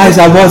in my eyes,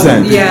 I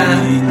wasn't. Yeah.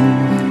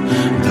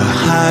 The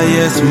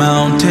highest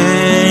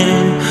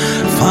mountain,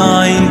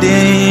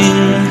 finding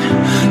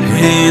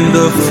in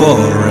the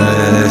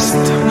forest,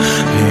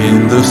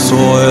 in the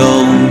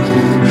soil,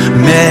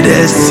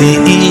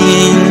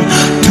 medicine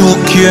to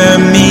cure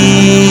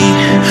me.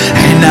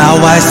 And now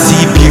I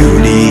see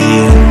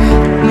beauty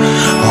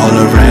all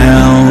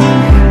around.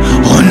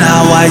 Oh,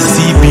 now I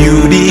see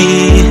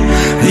beauty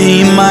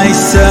in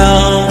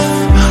myself.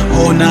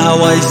 Oh, now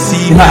I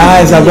see. In my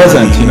eyes, I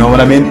wasn't. You know what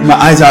I mean? In my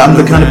eyes, I'm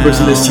the kind of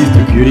person that sees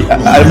the beauty.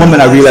 At the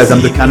moment, I realized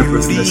I'm the kind of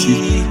person that sees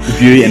the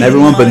beauty in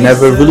everyone, but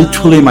never really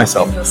truly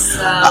myself.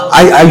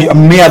 I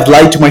may have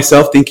lied to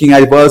myself thinking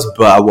I was,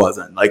 but I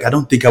wasn't. Like, I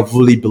don't think I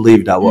really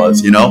believed I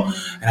was, you know?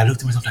 And I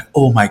looked at myself like,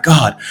 oh my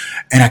God.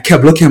 And I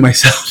kept looking at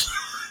myself.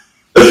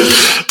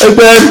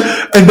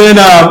 and then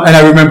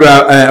I remember,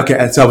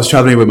 so I was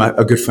traveling with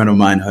a good friend of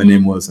mine. Her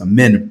name was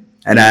Min.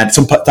 And at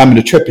some time in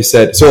the trip, he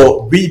said,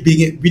 so we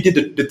did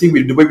the thing,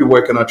 the way we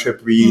work on our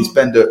trip, we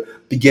spend the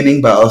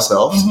beginning by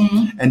ourselves,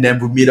 and then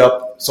we meet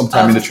up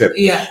sometime in the trip.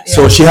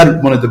 So she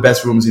had one of the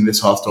best rooms in this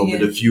hostel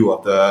with a view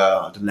of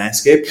the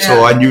landscape.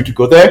 So I knew to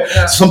go there.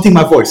 So something,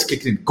 my voice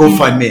kicked in, go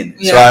find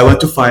Min. So I went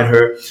to find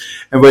her,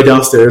 and we're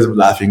downstairs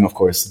laughing, of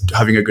course,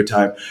 having a good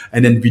time.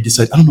 And then we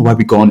decided, I don't know why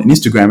we go on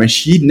Instagram, and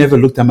she never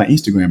looked at my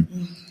Instagram.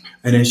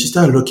 And then she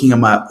started looking at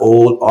my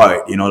old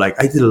art, you know, like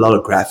I did a lot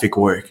of graphic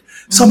work.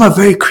 Some are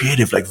very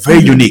creative, like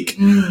very unique.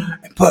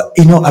 But,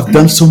 you know, I've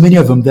done so many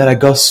of them that I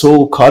got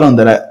so caught on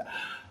that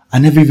I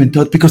never even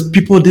thought, because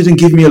people didn't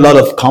give me a lot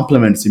of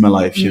compliments in my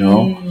life, you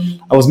know.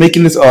 I was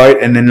making this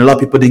art and then a lot of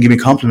people didn't give me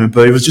compliments,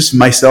 but it was just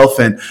myself.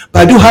 But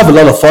I do have a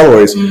lot of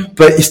followers,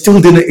 but it still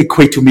didn't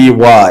equate to me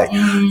why,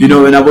 you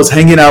know. And I was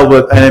hanging out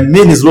with, and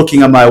Min is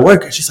looking at my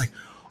work and she's like,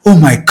 oh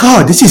my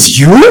God, this is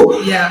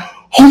you? Yeah.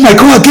 Oh my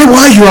God, I get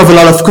why you have a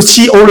lot of, because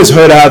she always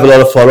heard I have a lot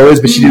of followers,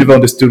 but she never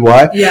understood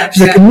why.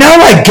 She's like, now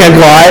I get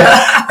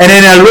why. And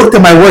then I looked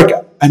at my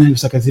work and it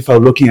was like as if I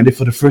was looking at it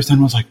for the first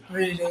time. I was like,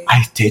 really?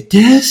 I did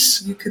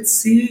this? You could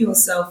see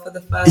yourself for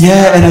the first time.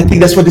 Yeah, and I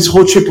think that's what this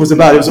whole trip was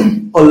about. It was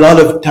a lot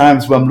of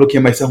times where I'm looking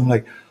at myself, I'm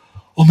like,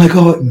 oh my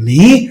God,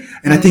 me?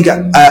 And I think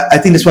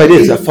that's what it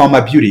is. I found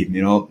my beauty,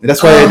 you know. And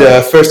that's why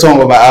the first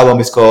song of my album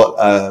is called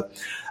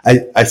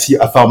I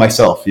found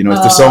myself, you know.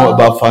 It's the song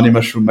about finding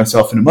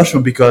myself in a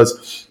mushroom,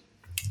 because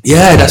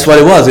that's what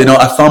it was, you know.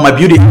 I found my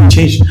beauty. It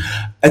changed.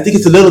 I think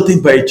it's a little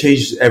thing, but it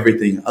changed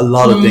everything, a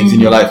lot of things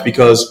in your life,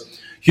 because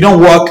you don't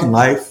walk in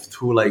life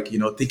through, like, you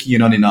know, thinking you're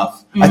not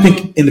enough. I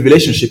think in the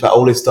relationship I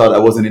always thought I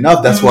wasn't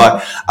enough. That's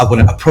why I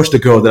wouldn't approach the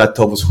girl that I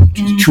thought was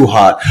too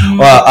hard,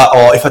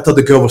 or if I thought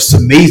the girl was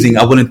amazing,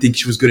 I wouldn't think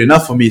she was good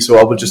enough for me, so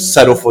I would just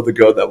settle for the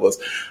girl that was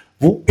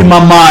in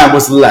my mind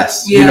was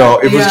less, you know.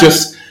 It was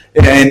just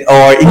or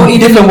in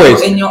different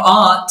ways. In your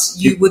art,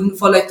 you wouldn't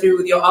follow through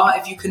with your art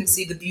if you couldn't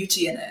see the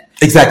beauty in it.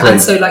 Exactly.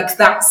 And so, like,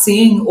 that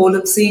seeing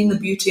the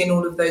beauty in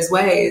all of those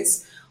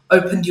ways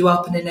opened you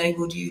up and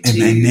enabled you to.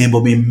 And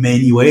enabled me in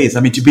many ways.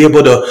 I mean, to be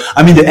able to,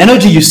 the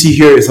energy you see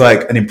here is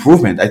like an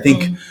improvement. I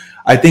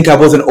think I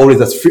wasn't always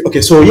as free.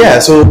 Okay, so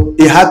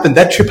it happened.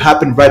 That trip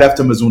happened right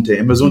after Mazunte,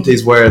 and Mazunte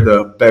is where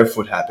the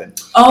barefoot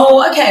happened.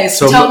 Oh, okay.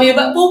 So tell me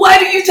about. Well, why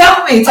don't you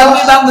tell me? Tell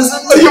me about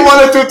Mazunte. You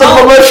wanted to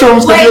talk about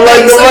mushrooms because you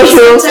like the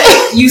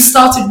mushrooms. You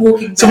started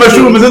walking. So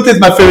Mazunte is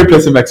my favorite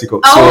place in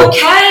Mexico. Oh,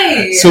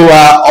 okay. So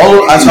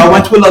I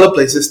went to a lot of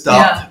places,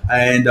 stopped,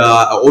 and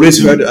I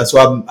always heard.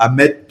 So I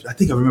met. I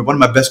think I remember one of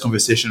my best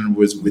conversations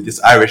was with this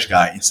Irish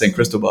guy in St.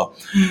 Cristobal.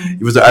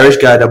 He was the Irish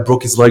guy that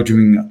broke his leg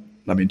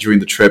during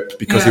the trip,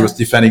 because he was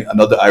defending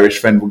another Irish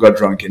friend who got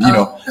drunk, and you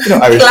know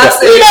Irish guy.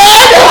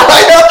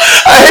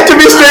 I hate to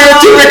be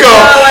stereotypical.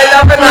 I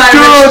love an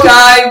Irish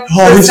guy.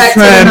 Oh, his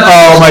friend.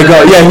 Oh my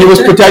God. Yeah, he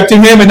was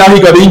protecting him, and now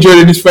he got injured,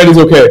 and his friend is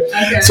okay.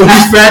 So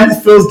his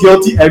friend feels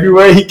guilty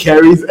everywhere. He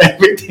carries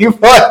everything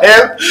for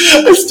him.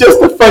 It's just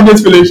the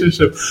funniest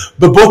relationship.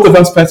 But both of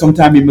them spent some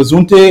time in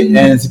Mazunte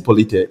and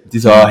Zipolite.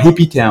 These are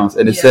hippie towns,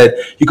 and they said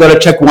you got to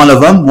check one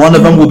of them. One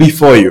of them will be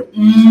for you.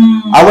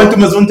 I went to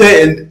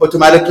Mazunte, and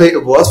automatically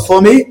it was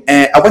for me.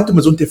 And I went to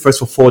Mazunte first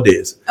for 4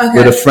 days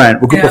with a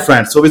group of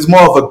friends. So it's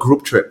more of a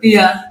group trip.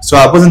 So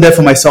I wasn't there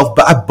for myself,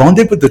 but I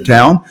bonded with the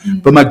town.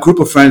 But my group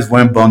of friends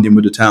weren't bonding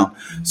with the town.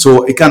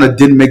 So it kind of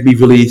didn't make me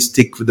really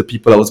stick with the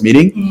people I was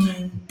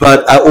meeting.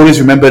 But I always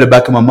remember in the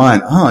back of my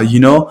mind, you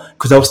know,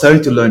 because I was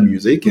starting to learn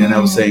music, and I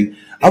was saying,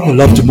 I would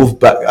love to move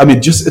back. I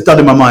mean, just it thought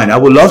in my mind, I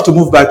would love to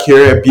move back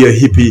here and be a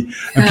hippie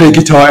and play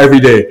guitar every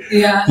day.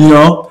 Yeah. You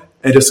know,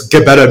 and just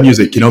get better at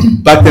music. You know,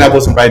 back then I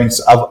wasn't writing.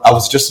 I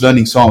was just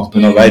learning songs,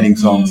 but not writing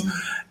songs.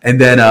 And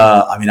then,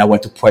 I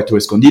went to Puerto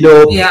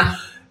Escondido. Yeah.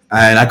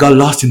 And I got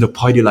lost in the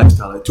party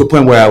lifestyle to a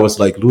point where I was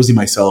like losing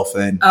myself.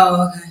 And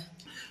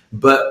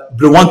But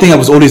the one thing I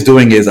was always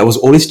doing is I was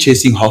always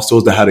chasing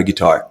hostels that had a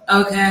guitar.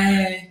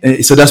 Okay.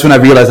 And so that's when I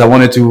realized I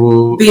wanted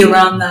to be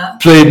around that,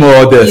 play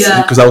more of this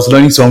because I was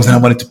learning songs and I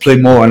wanted to play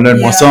more and learn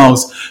more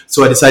songs.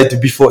 So I decided to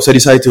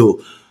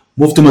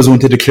move to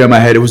Mazunte to clear my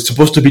head. It was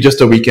supposed to be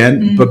just a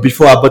weekend, but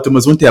before I bought to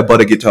Mazunte, I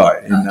bought a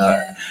guitar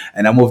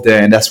and I moved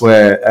there, and that's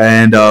where.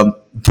 And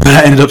but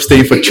I ended up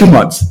staying for 2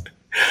 months.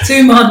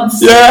 2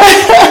 months. Yeah.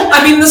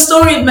 I mean, the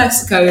story of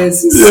Mexico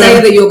is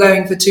say that you're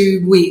going for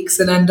 2 weeks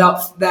and end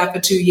up there for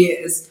 2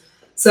 years.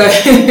 So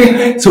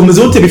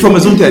Mazunte, before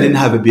Mazunte, I didn't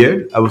have a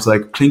beard. I was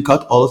like clean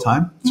cut all the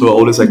time. So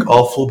always like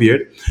all full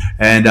beard.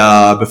 And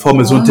before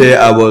Mazunte,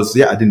 I was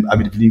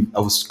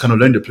kind of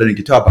learning to play the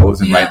guitar, but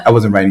I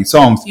wasn't writing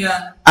songs.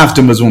 Yeah.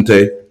 After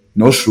Mazunte,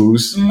 no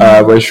shoes,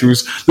 wear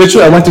shoes.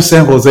 Literally, I went to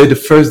San Jose the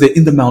first day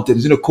in the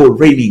mountains, in the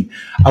cold, raining.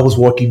 I was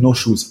walking, no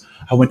shoes.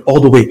 I went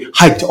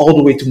hiked all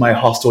the way to my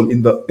hostel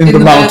in the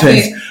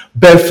mountains,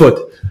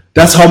 barefoot.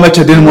 That's how much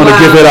I didn't want to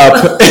give it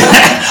up.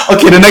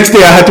 Okay, the next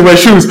day I had to wear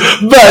shoes,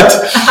 but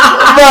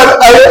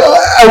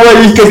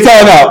you can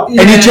tell now.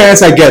 Yeah. Any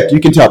chance I get, you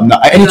can tell. No,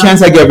 any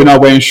chance I get without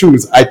wearing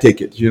shoes, I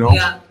take it. You know.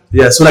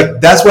 Yeah. So like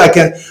that's where I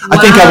can. I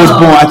think I was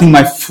born. I think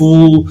my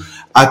full.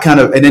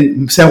 And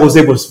then San Jose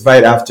was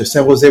right after.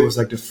 San Jose was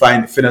like the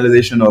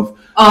finalization of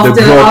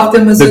after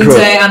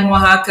Mazunte and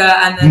Oaxaca,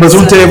 and then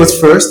Mazunte was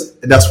first,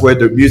 and that's where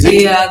the music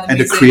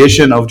the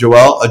creation of Joe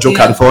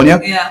California.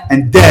 Yeah.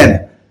 And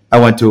then I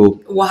went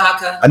to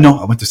Oaxaca. I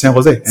went to San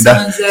Jose, and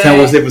San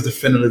Jose was the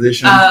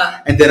finalization.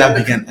 And then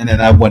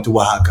I went to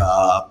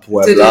Oaxaca,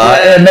 Puebla,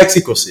 and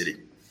Mexico City.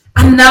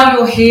 And now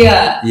you're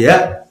here.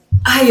 Yeah.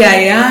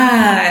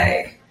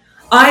 Ay.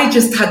 I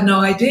just had no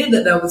idea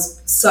that there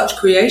was such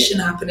creation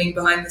happening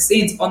behind the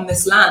scenes on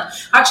this land.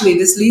 Actually,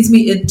 this leads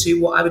me into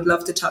what I would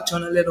love to touch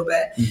on a little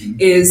bit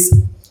is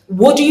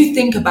what do you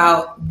think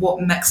about what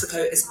Mexico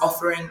is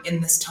offering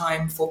in this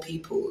time for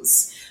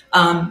peoples?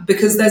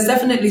 Because there's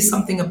definitely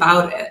something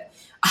about it.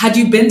 Had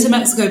you been to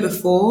Mexico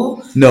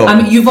before? No. I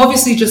mean, you've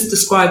obviously just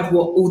described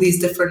what all these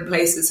different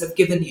places have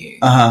given you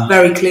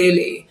very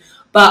clearly.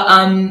 But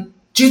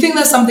do you think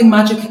there's something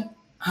magic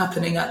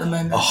happening at the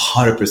moment?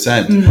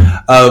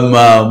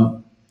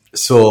 100%.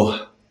 So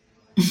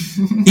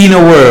in a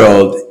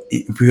world,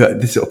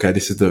 this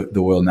is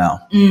the world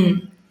now.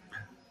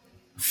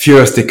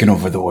 Fear is taking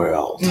over the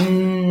world.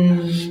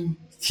 You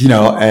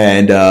know,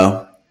 and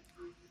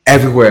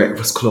everywhere it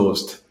was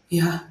closed.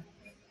 Yeah.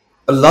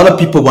 A lot of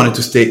people wanted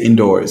to stay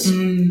indoors,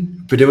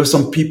 but there were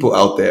some people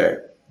out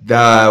there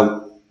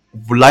that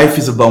life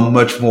is about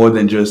much more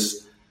than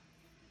just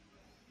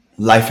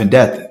life and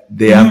death.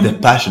 They have the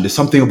passion. There's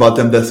something about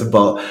them that's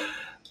about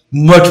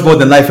much more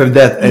than life and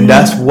death. And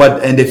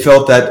and they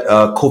felt that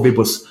COVID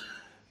was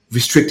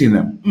restricting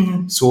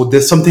them. So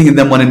there's something in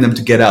them wanting them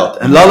to get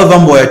out. And a lot of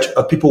them were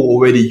people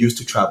already used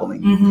to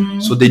traveling.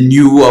 So they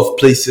knew of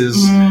places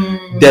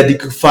that they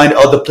could find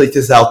other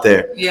places out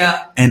there.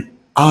 Yeah. And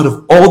out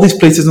of all these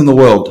places in the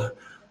world,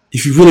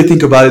 if you really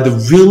think about it, the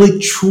really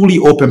truly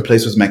open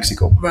place was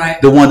Mexico.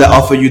 Right. The one that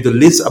offered you the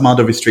least amount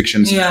of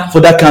restrictions for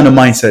that kind of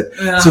mindset.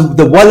 Yeah. So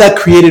what that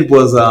created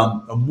was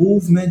a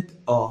movement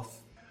of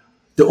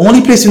the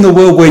only place in the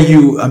world where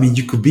you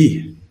could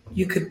be.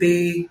 You could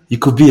be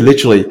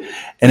literally.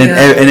 And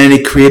then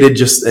it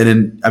created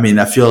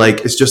I feel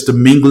like it's just the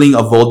mingling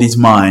of all these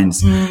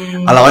minds,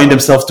 allowing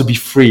themselves to be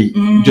free,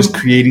 just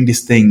creating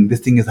this thing. This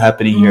thing is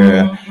happening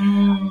here.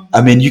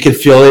 I mean, you can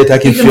feel it. I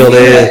can feel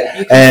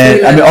it.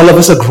 And I mean, all of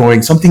us are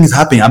growing. Something is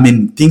happening. I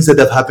mean, things that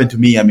have happened to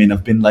me,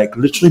 have been like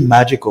literally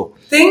magical.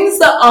 Things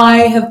that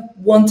I have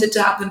wanted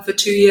to happen for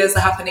 2 years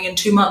are happening in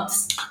 2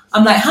 months.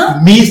 I'm like, huh?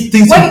 Me,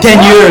 things in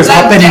 10 years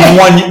happen in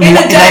 1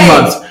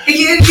 month.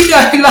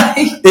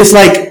 It's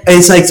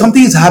like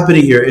something is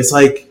happening here. It's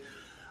like,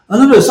 I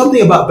don't know,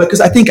 something about,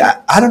 because I think,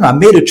 I don't know, I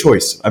made a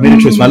choice. When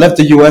I left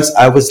the US,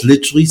 I was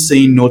literally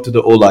saying no to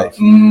the old life.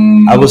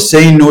 I was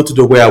saying no to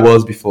the way I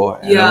was before.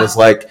 And I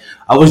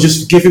was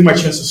just giving my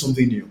chance to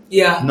something new.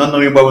 Yeah. Not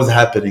knowing what was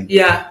happening.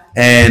 Yeah.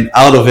 And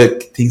out of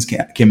it, things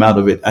came out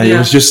of it. And it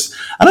was just,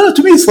 I don't know,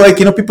 to me, it's like,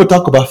 people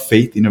talk about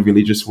faith in a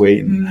religious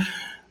way.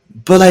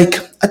 But like,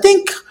 I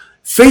think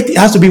faith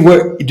has to be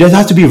where there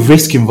has to be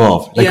risk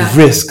involved,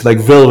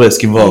 real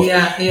risk involved.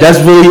 That's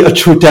really a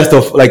true test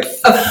of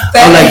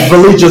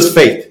religious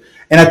faith.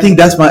 And I think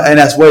that's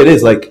what it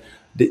is. Like,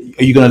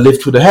 are you going to live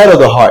through the head or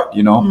the heart?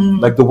 You know,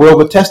 like the world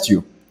will test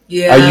you.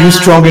 Yeah. Are you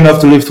strong enough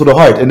to live through the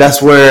heart? And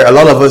that's where a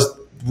lot of us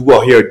who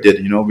are here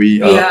did. You know, we're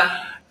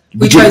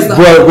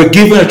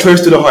giving a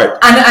choice to the heart,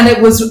 and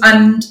it was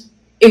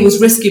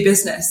risky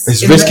business.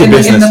 It's risky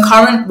business in the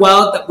current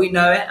world that we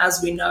know it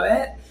as we know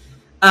it.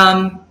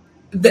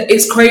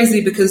 it's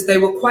crazy because they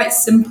were quite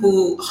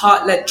simple,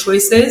 heart-led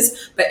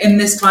choices, but in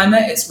this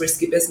climate, it's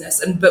risky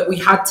business. But we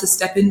had to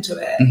step into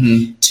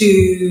it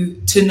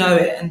to know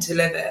it and to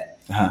live it.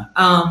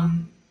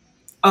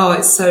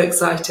 It's so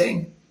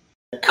exciting.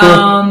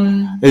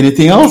 Cool.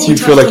 Anything else you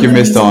feel like you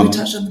missed on?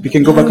 We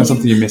can go back on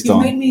something you missed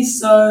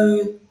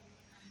on.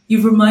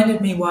 You've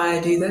reminded me why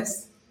I do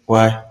this.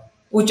 Why?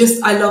 Well,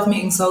 just I love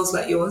meeting souls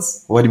like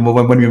yours. What do you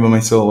mean by my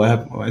soul? What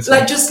happened?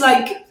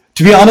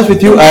 To be honest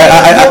with you,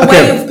 I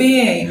way of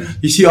being.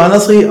 You see,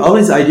 honestly, all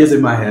these ideas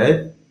in my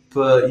head,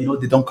 but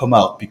they don't come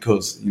out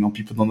because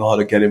people don't know how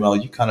to get them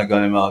out. You kind of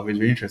got them out. It's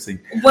very interesting.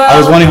 Well, I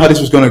was wondering how this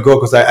was going to go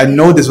because I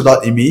know this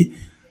without in me,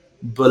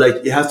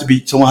 but it has to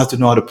be someone has to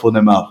know how to pull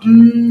them out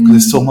because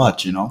it's so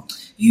much.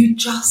 You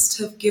just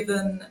have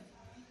given.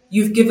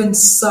 You've given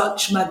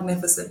such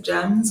magnificent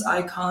gems.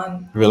 I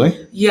can't.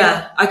 Really?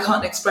 Yeah, I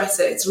can't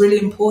express it. It's really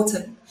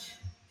important.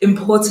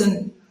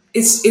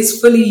 It's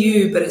fully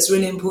you, but it's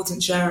really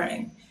important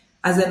sharing.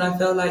 As in, I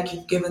feel like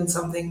you've given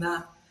something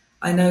that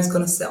I know is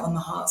going to sit on the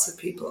hearts of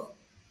people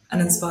and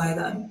inspire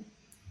them.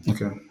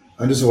 Okay.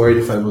 I'm just worried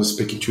if I was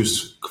speaking too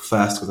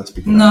fast because I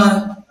speak fast.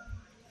 No.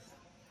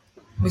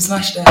 We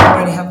smashed it. I'm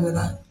really happy with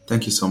that.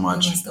 Thank you so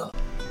much.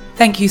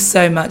 Thank you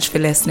so much for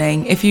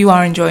listening. If you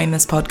are enjoying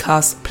this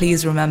podcast,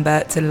 please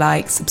remember to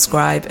like,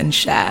 subscribe, and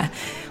share.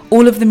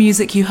 All of the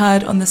music you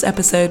heard on this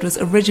episode was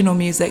original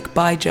music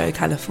by Joe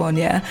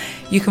California.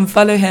 You can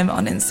follow him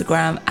on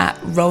Instagram at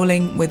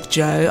Rolling with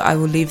Joe. I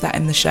will leave that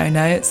in the show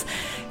notes.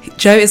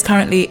 Joe is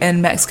currently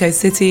in Mexico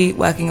City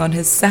working on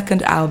his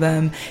second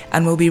album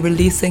and will be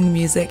releasing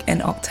music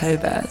in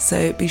October,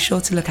 so be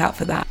sure to look out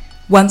for that.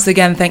 Once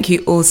again, thank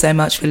you all so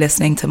much for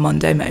listening to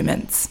Mondo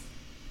Moments.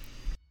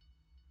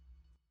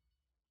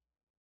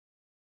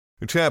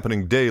 It's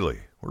happening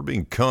daily. We're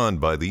being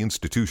conned by the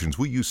institutions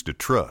we used to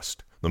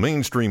trust. The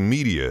mainstream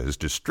media is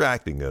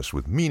distracting us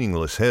with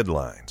meaningless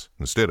headlines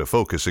instead of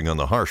focusing on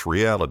the harsh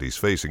realities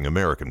facing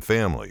American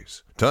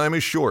families. Time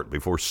is short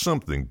before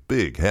something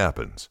big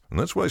happens, and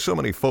that's why so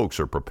many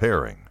folks are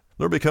preparing.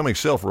 They're becoming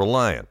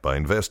self-reliant by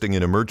investing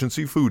in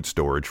emergency food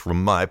storage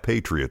from My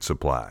Patriot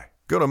Supply.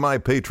 Go to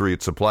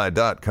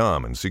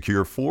MyPatriotSupply.com and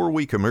secure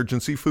 4-week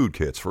emergency food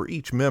kits for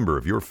each member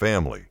of your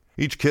family.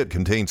 Each kit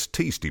contains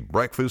tasty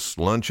breakfasts,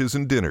 lunches,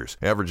 and dinners,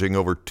 averaging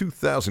over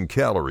 2,000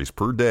 calories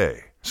per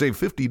day. Save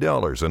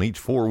 $50 on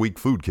each 4-week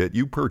food kit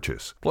you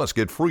purchase, plus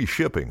get free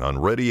shipping on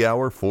Ready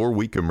Hour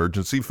 4-week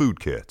emergency food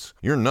kits.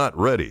 You're not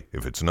ready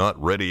if it's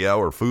not Ready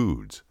Hour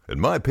foods. At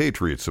My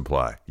Patriot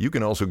Supply, you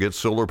can also get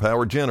solar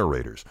power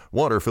generators,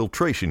 water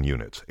filtration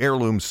units,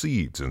 heirloom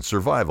seeds, and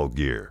survival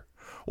gear.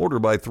 Order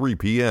by 3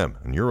 p.m.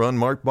 and your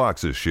unmarked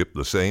boxes ship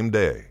the same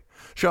day.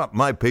 Shop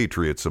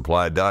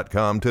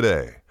MyPatriotSupply.com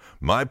today.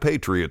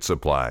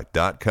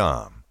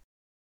 MyPatriotSupply.com.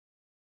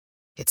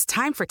 It's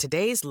time for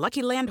today's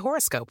Lucky Land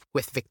horoscope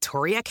with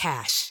Victoria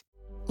Cash.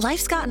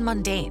 Life's gotten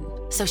mundane,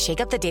 so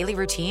shake up the daily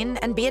routine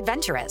and be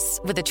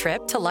adventurous with a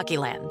trip to Lucky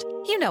Land.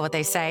 You know what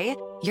they say,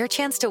 your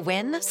chance to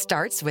win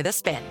starts with a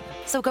spin.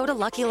 So go to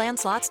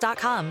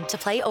LuckyLandSlots.com to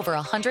play over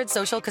 100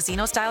 social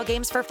casino-style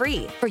games for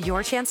free for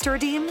your chance to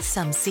redeem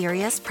some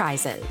serious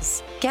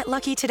prizes. Get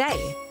lucky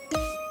today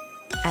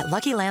at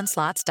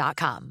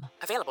LuckyLandSlots.com.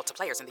 Available to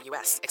players in the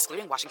U.S.,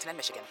 excluding Washington and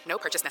Michigan. No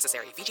purchase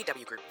necessary.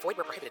 VGW Group. Void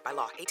where prohibited by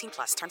law.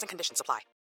 18+. Terms and conditions apply.